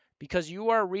benefits because you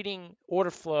are reading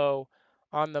order flow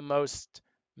on the most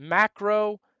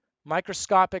macro,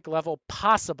 microscopic level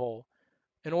possible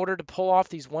in order to pull off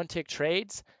these one tick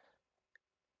trades.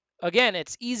 Again,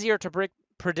 it's easier to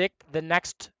predict the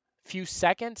next few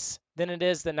seconds than it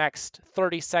is the next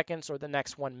 30 seconds or the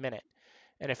next 1 minute.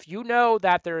 And if you know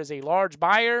that there is a large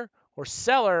buyer or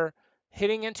seller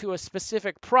hitting into a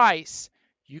specific price,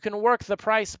 you can work the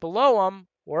price below them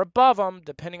or above them,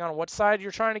 depending on what side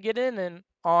you're trying to get in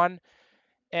on,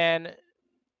 and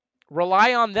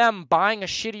rely on them buying a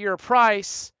shittier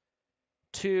price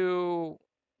to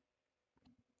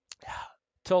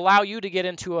allow you to get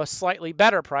into a slightly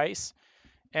better price.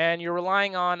 And you're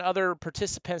relying on other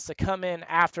participants to come in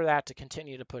after that to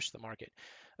continue to push the market.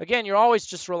 Again, you're always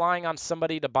just relying on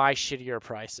somebody to buy shittier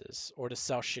prices or to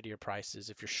sell shittier prices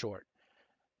if you're short.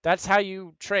 That's how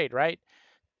you trade, right?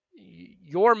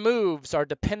 Your moves are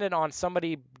dependent on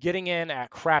somebody getting in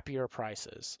at crappier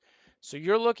prices. So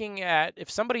you're looking at if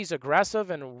somebody's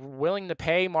aggressive and willing to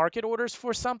pay market orders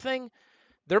for something,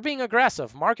 they're being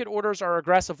aggressive. Market orders are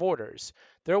aggressive orders.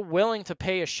 They're willing to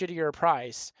pay a shittier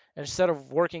price instead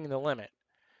of working the limit.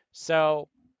 So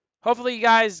hopefully you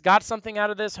guys got something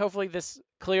out of this. Hopefully this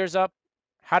clears up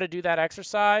how to do that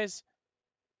exercise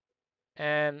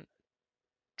and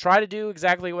try to do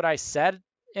exactly what I said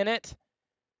in it.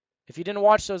 If you didn't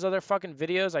watch those other fucking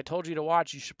videos I told you to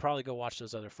watch, you should probably go watch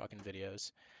those other fucking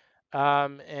videos.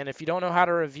 And if you don't know how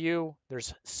to review,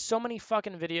 there's so many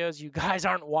fucking videos you guys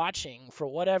aren't watching for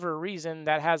whatever reason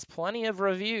that has plenty of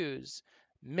reviews.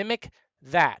 Mimic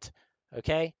that,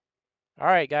 okay? All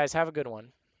right, guys, have a good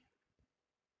one.